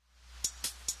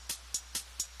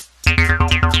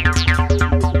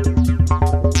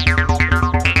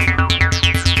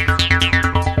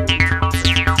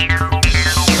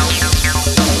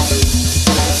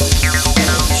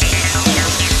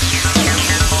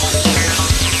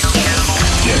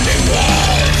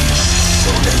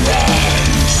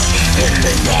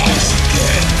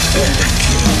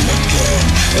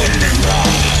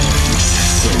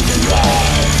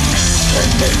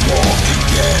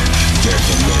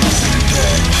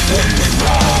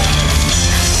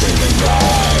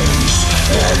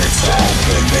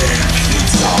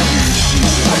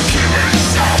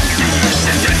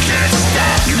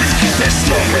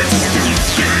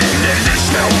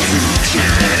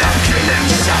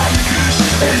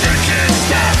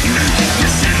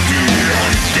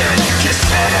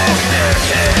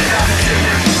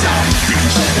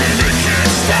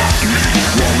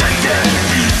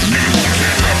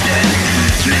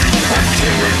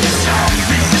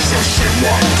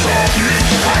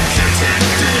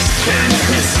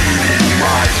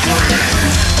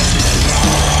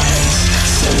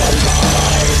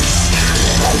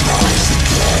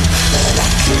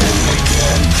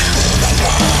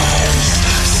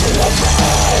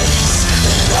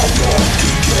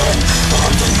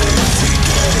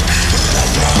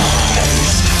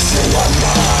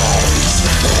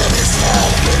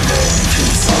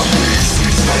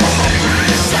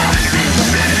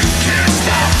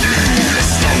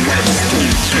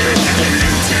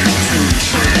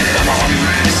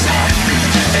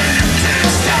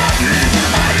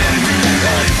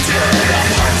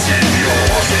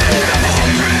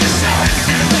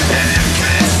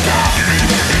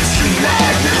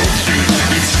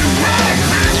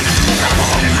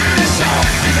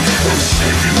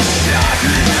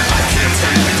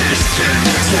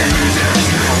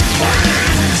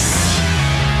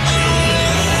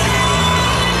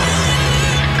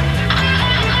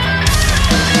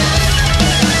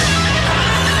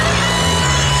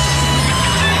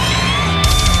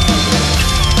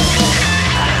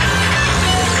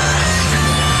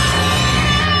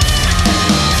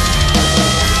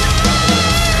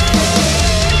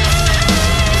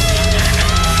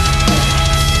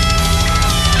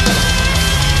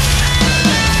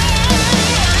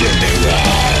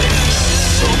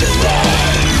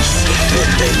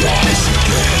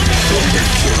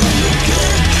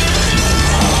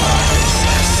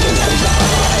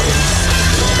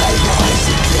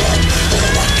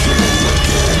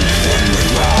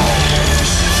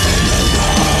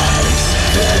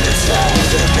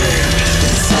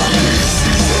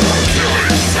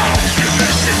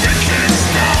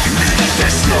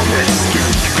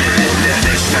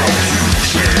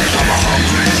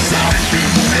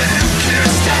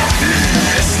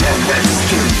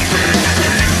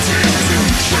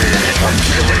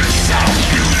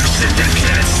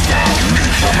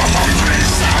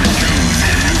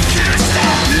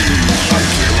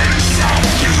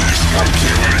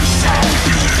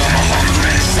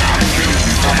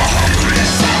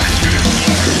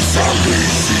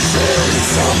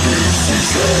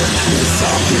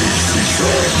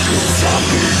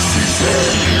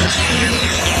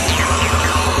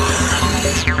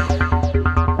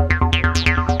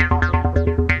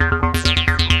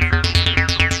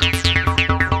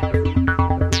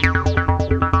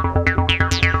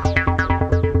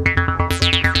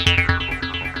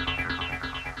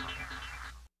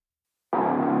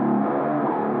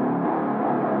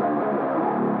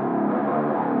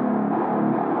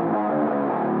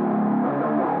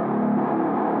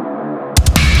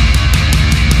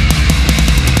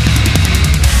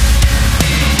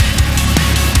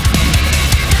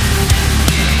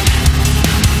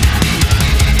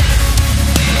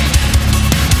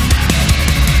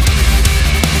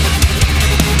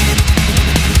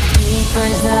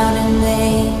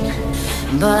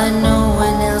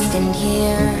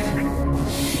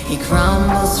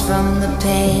 stumbles from the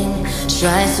pain,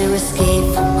 tries to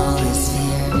escape from all his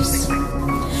fears.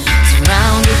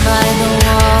 Surrounded by the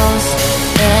walls,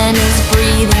 and his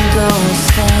breathing goes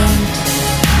faint.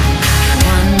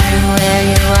 Wondering where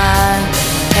you are,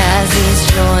 as he's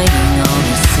joining all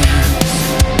the saints.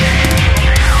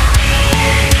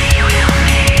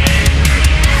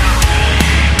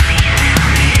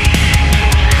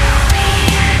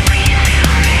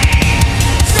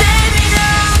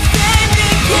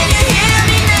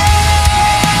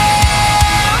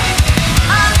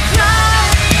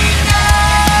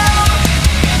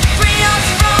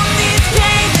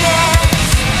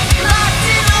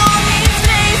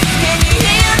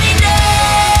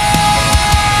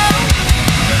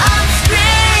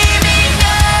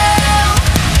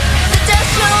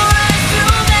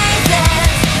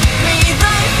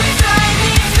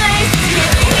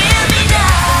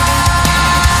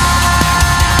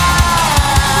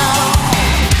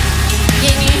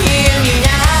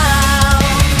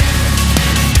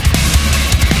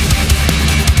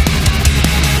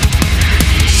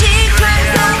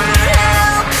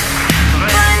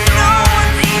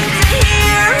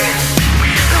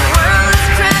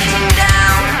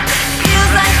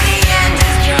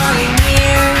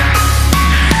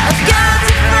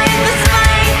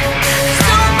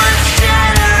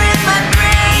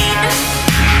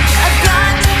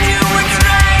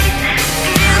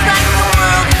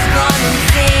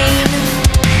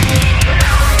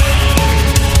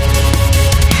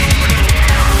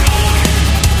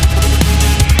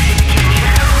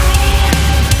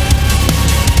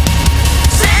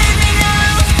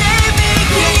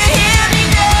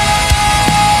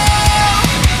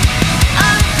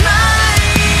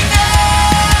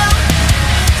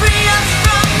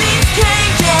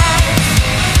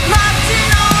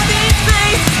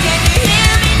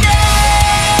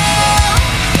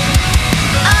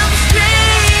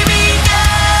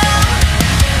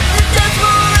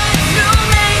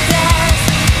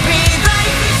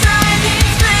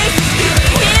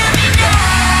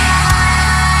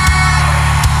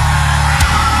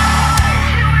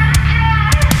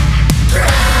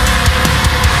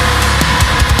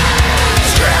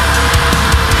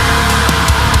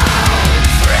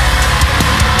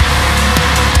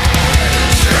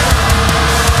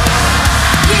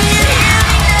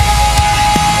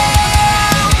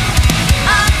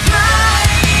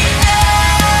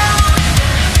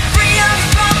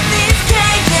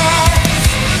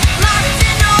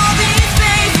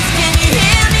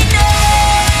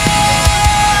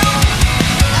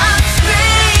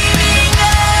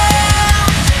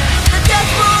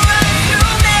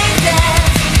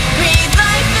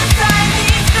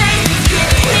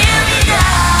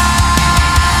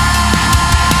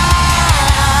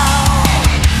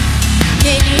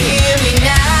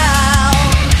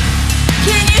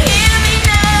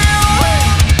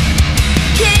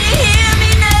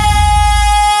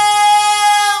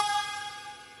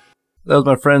 That was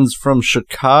my friends from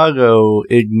Chicago,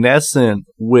 Ignescent,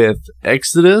 with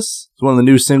Exodus. It's one of the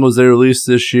new singles they released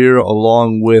this year,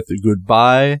 along with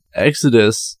Goodbye.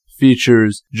 Exodus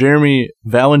features Jeremy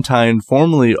Valentine,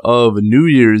 formerly of New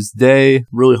Year's Day.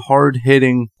 Really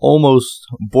hard-hitting, almost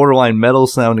borderline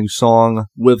metal-sounding song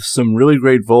with some really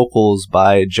great vocals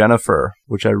by Jennifer,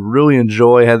 which I really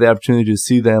enjoy. I had the opportunity to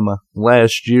see them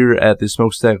last year at the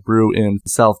Smokestack Brew in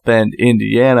South Bend,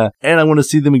 Indiana, and I want to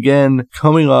see them again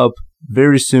coming up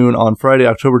very soon on Friday,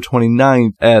 October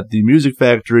 29th at the Music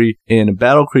Factory in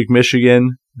Battle Creek,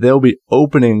 Michigan. They'll be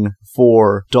opening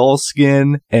for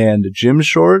Dullskin and Gym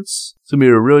Shorts. It's going to be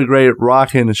a really great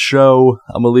rockin' show.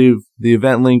 I'm going to leave the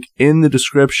event link in the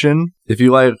description. If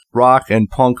you like rock and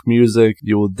punk music,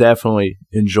 you will definitely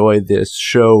enjoy this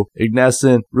show.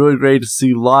 Ignescent, really great to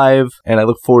see live, and I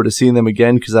look forward to seeing them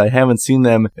again because I haven't seen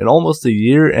them in almost a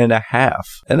year and a half.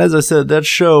 And as I said, that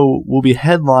show will be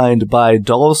headlined by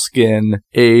Dullskin,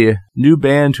 a new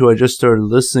band who I just started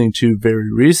listening to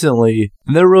very recently.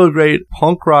 And they're a really great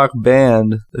punk rock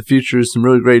band that features some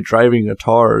really great driving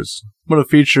guitars. I'm going to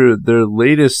feature their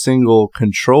latest single,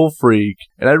 Control Freak,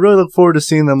 and I really look forward to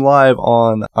seeing them live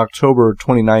on October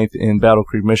 29th in Battle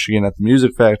Creek, Michigan at the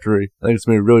Music Factory. I think it's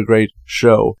going to be a really great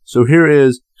show. So here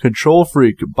is Control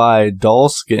Freak by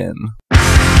Dullskin.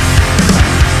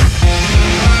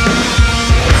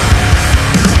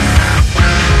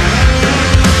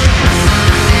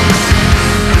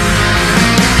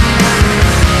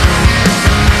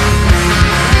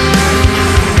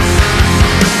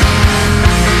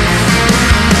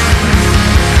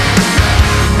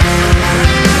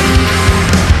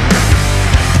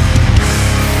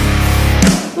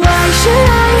 Should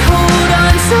I hold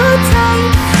on so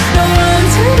tight? No one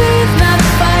to leave, not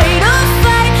fight or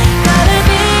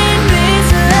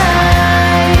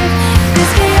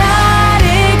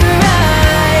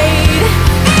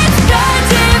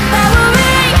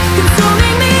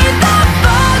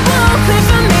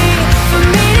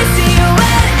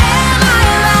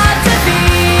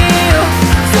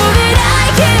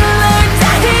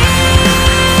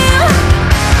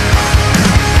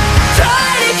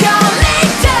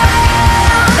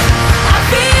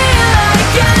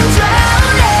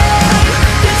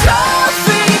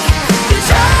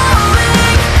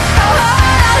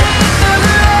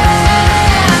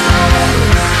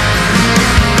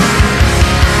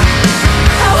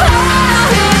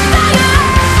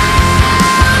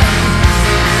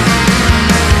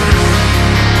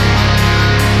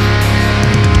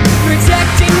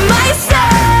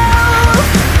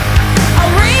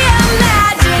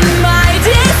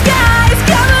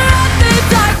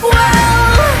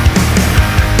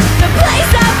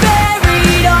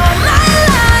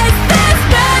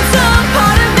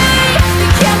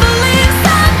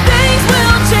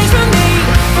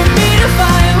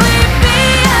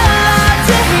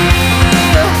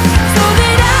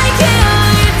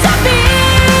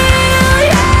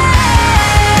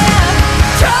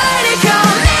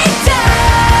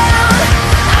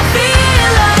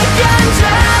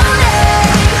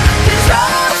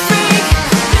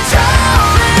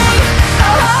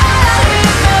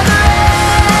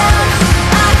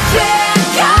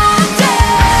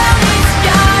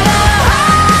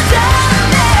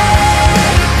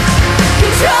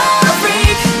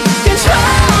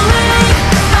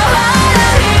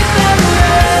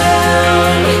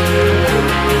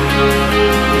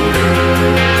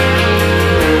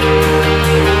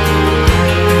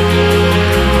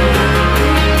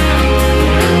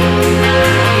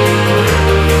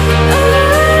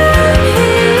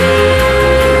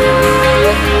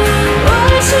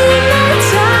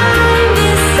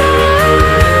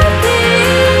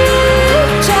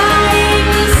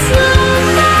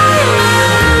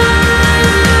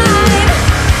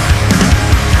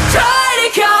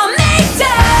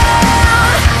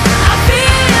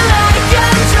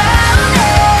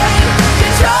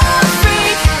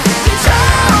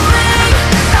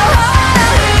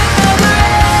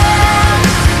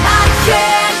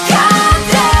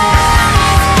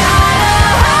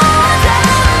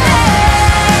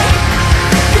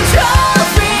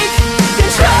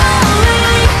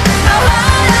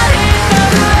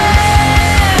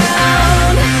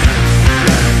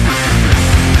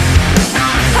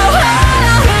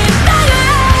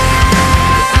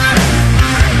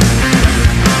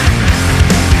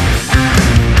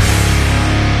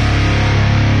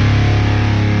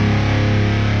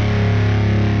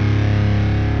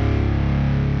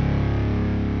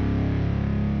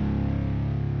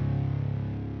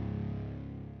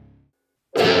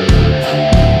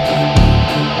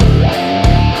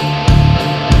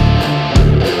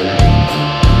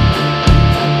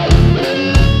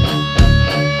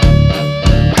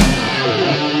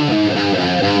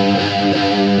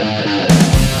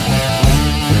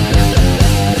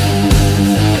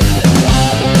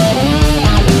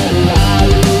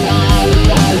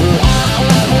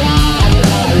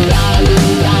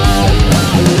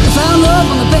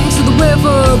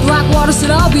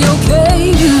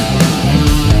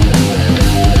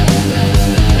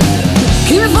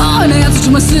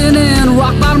to my sin and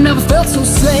rock bottom, never felt so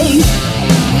safe.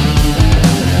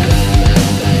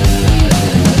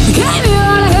 Came here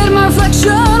and I hated my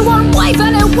reflection, one wave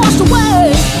and it washed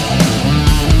away.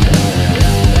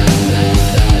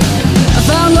 I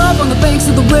found love on the banks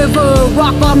of the river,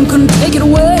 rock bottom couldn't take it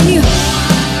away.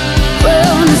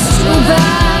 Well, it's too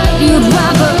bad you'd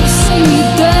rather see me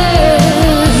dead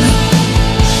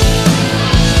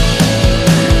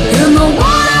in the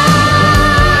water,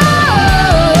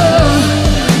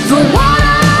 the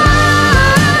water,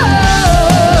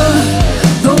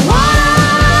 the water.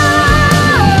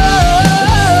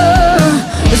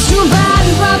 It's too bad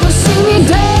you'd rather see me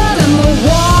dead in the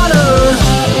water.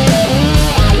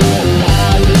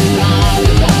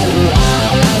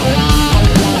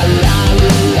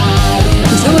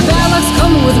 Until my bad luck's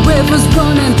coming with rivers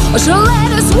running, or she'll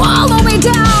let it swallow me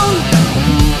down.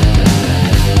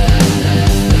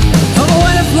 Oh, but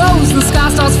when it flows, the sky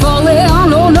starts falling. Oh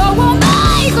no, won't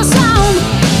make a sound.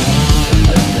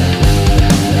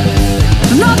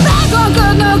 Not bad, gone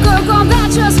good, no good, gone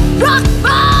bad, just rock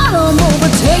bottom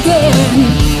overtaken.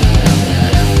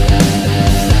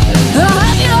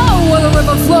 You know where the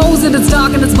river flows and it's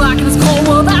dark and it's black and it's cold.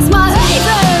 Well, that's my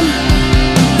haven.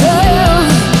 Yeah.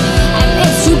 And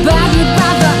it's too bad you'd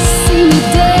rather see me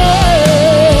dead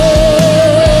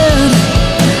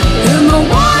in the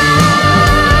water,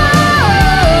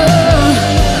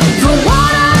 the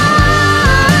water,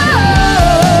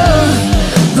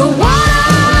 the water.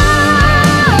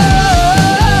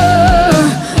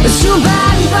 It's too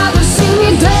bad you'd rather see me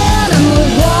dead in the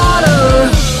water.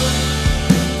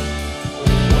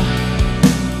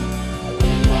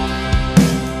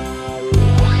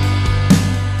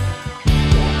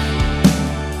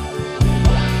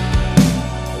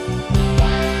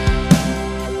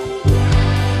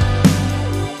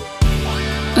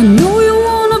 I know you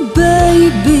want a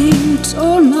baby,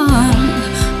 turn my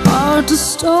heart to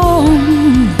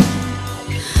stone,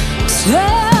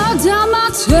 tear down my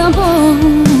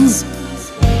temples.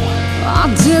 I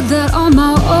did that on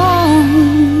my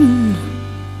own.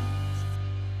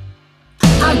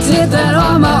 I did that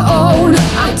on my own.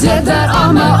 I did that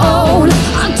on my own.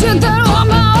 I did that on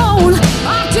my own.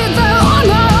 I did that on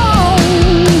my own.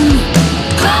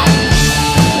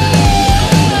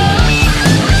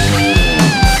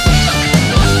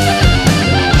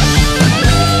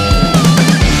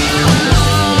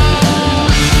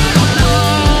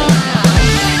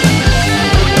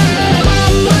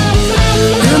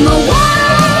 In the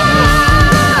water,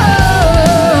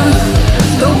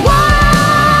 the water,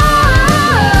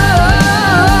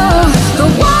 the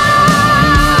water.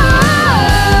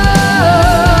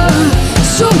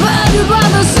 So bad you'd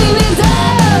rather see me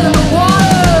dead in the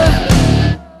water.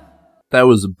 That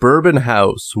was Bourbon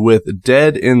House with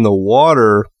Dead in the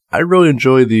Water. I really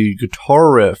enjoy the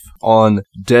guitar riff on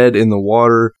Dead in the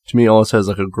Water. To me, it almost has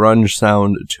like a grunge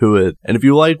sound to it. And if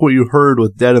you like what you heard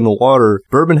with Dead in the Water,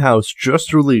 Bourbon House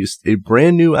just released a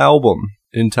brand new album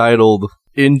entitled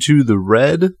Into the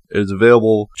Red. It is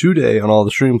available today on all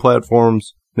the streaming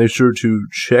platforms. Make sure to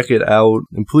check it out.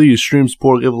 And please stream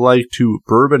support, give a like to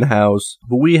Bourbon House.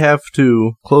 But we have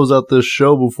to close out this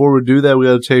show. Before we do that, we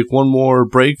got to take one more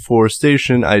break for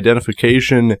station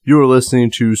identification. You are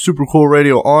listening to Super Cool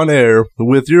Radio on air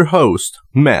with your host,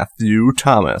 Matthew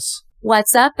Thomas.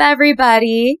 What's up,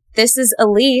 everybody? This is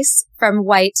Elise from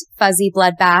White Fuzzy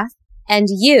Bloodbath, and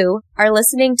you are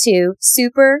listening to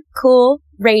Super Cool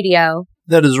Radio.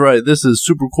 That is right. This is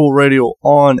Super Cool Radio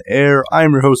on air.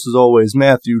 I'm your host, as always,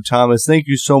 Matthew Thomas. Thank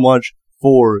you so much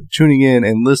for tuning in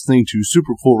and listening to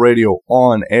Super Cool Radio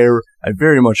on air. I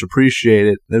very much appreciate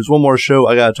it. There's one more show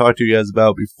I got to talk to you guys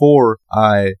about before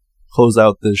I close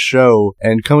out this show.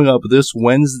 And coming up this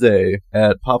Wednesday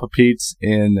at Papa Pete's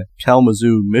in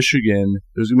Kalamazoo, Michigan,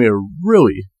 there's going to be a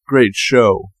really great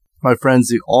show. My friends,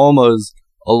 the Almas,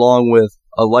 along with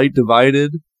A Light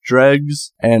Divided,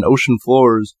 Dregs, and Ocean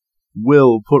Floors,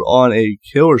 will put on a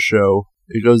killer show.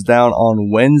 It goes down on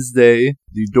Wednesday.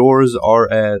 The doors are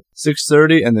at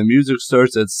 6:30 and the music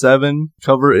starts at 7.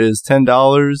 Cover is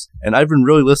 $10. And I've been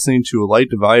really listening to A Light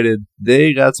Divided.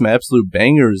 They got some absolute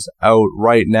bangers out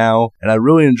right now. And I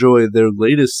really enjoy their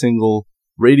latest single,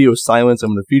 Radio Silence. I'm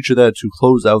going to feature that to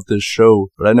close out this show.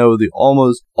 But I know the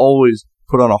Almost always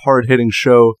put on a hard-hitting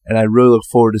show, and I really look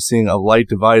forward to seeing A Light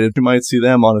Divided. You might see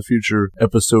them on a future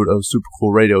episode of Super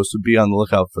Cool Radio, so be on the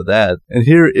lookout for that. And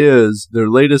here is their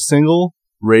latest single,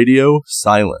 Radio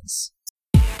Silence.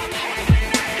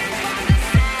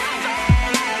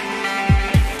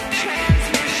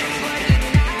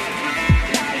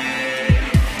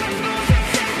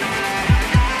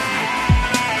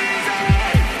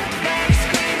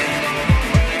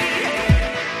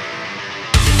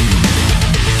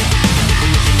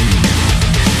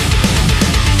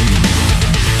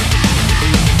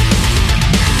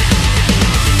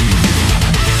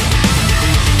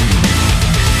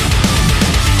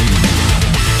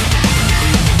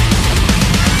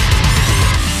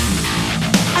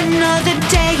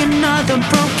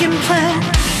 plan.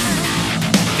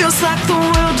 Feels like the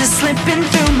world is slipping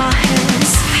through my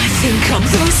hands. I think I'm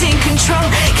losing control.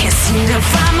 Can't seem to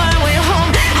find my way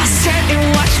home. I sit and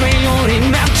watch my only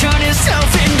map turn itself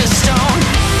into stone.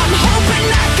 I'm hoping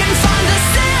I can find the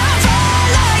silver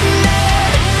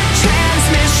lining.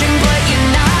 Transmission, but you're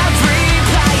not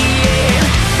replying.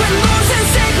 We're losing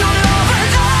signal over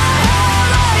the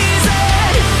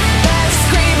horizon. That's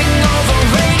screaming over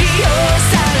radio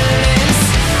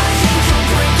silence. I think you're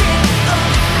breaking up.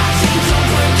 I think you're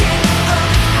breaking up.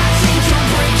 I think you're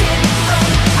breaking up.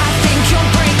 I think you're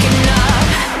breaking up.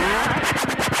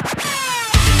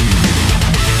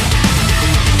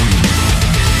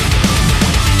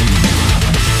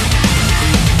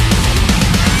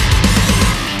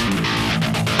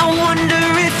 I wonder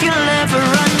if you'll ever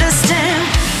understand.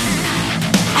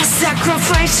 I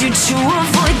sacrifice you to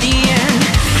avoid the end.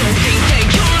 Don't think that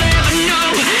you'll ever know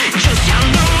just how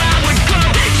low I would go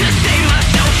to save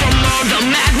myself from all the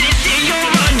madness in your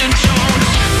undertones.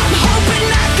 I'm hoping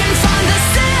I can find the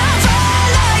silver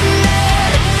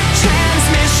lining.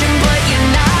 Transmission, but you're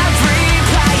not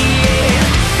replying.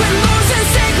 We're losing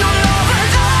signal over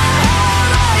the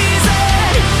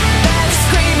horizon. That's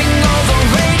screaming over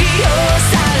radio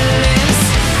silence.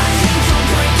 I think you're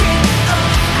breaking up.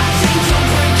 I think you're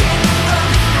breaking up.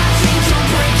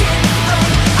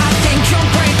 I think you're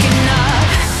breaking up.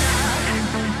 I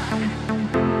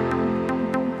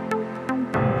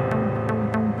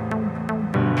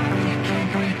think you're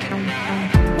breaking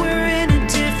up. We're in a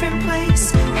different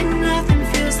place and nothing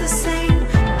feels the same.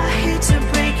 I hate to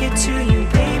break it to you,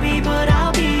 baby, but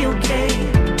I'll be okay.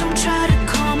 Don't try to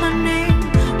call my name,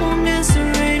 won't answer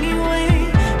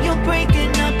anyway. You're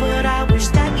breaking up, but I wish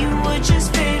that you would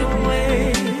just fade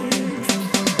away.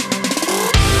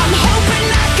 I'm hoping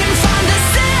I can find the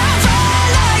silver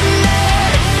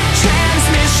lining.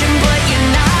 Transmission, but you're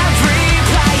not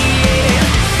replying.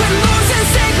 We're losing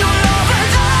signal over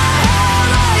the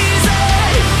horizon.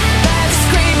 That's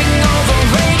screaming over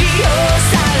radio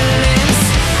silence.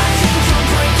 I think you're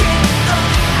breaking up.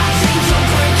 I think you're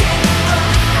breaking up.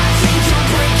 I think you're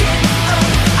breaking up.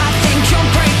 I think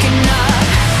you're breaking up.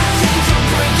 I think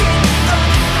you're breaking up.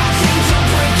 I think you're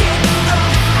breaking up.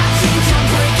 I think you're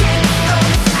breaking up.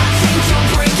 I think you're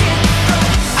breaking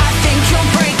up. I think you're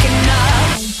breaking up.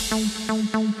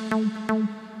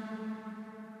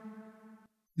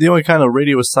 The only kind of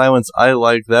radio silence I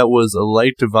like, that was A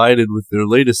Light Divided with their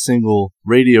latest single,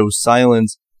 Radio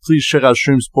Silence. Please check out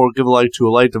Stream Support, give a like to A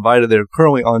Light Divided. They're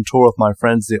currently on tour with my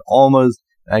friends, the Almas.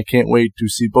 I can't wait to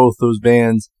see both those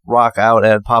bands rock out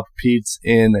at Papa Pete's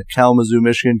in Kalamazoo,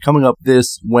 Michigan, coming up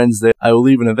this Wednesday. I will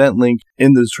leave an event link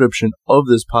in the description of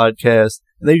this podcast.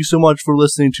 And thank you so much for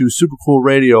listening to Super Cool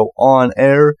Radio on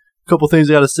air. A couple things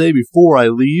I got to say before I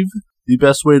leave. The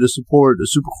best way to support a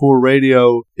Super Cool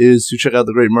Radio is to check out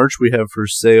the great merch we have for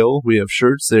sale. We have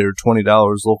shirts. They're $20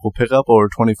 local pickup or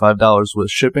 $25 with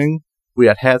shipping. We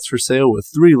got hats for sale with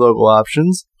 3 logo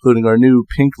options, including our new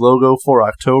pink logo for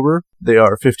October. They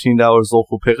are $15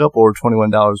 local pickup or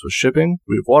 $21 with shipping.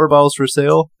 We have water bottles for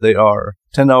sale. They are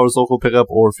 $10 local pickup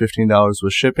or $15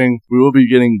 with shipping. We will be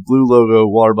getting blue logo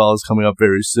water bottles coming up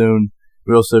very soon.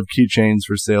 We also have keychains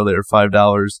for sale. They are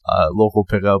 $5 local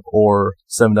pickup or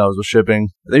 $7 with shipping.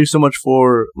 Thank you so much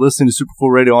for listening to Super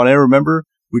Cool Radio on air. Remember,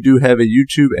 we do have a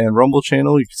YouTube and Rumble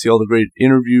channel. You can see all the great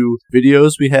interview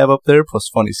videos we have up there,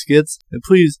 plus funny skits. And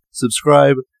please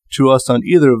subscribe to us on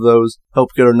either of those. Help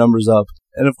get our numbers up.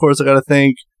 And of course, I got to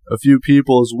thank a few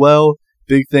people as well.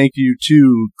 Big thank you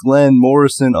to Glenn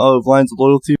Morrison of Lines of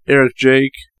Loyalty, Eric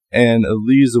Jake, and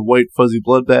Elise of White Fuzzy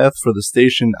Bloodbath for the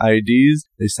station IDs.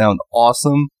 They sound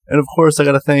awesome. And of course, I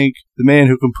gotta thank the man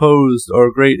who composed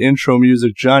our great intro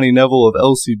music, Johnny Neville of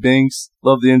LC Binks.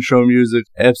 Love the intro music.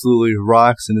 Absolutely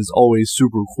rocks and is always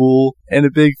super cool. And a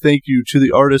big thank you to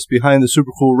the artist behind the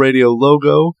Super Cool Radio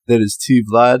logo. That is T.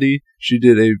 Vladi. She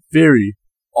did a very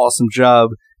awesome job,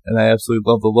 and I absolutely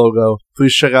love the logo.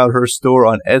 Please check out her store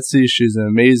on Etsy. She's an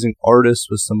amazing artist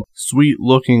with some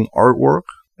sweet-looking artwork.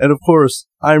 And of course,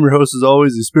 I'm your host as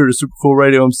always, the spirit of Super Cool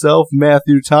Radio himself,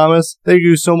 Matthew Thomas. Thank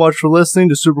you so much for listening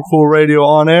to Super Cool Radio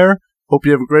on air. Hope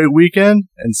you have a great weekend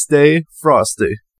and stay frosty.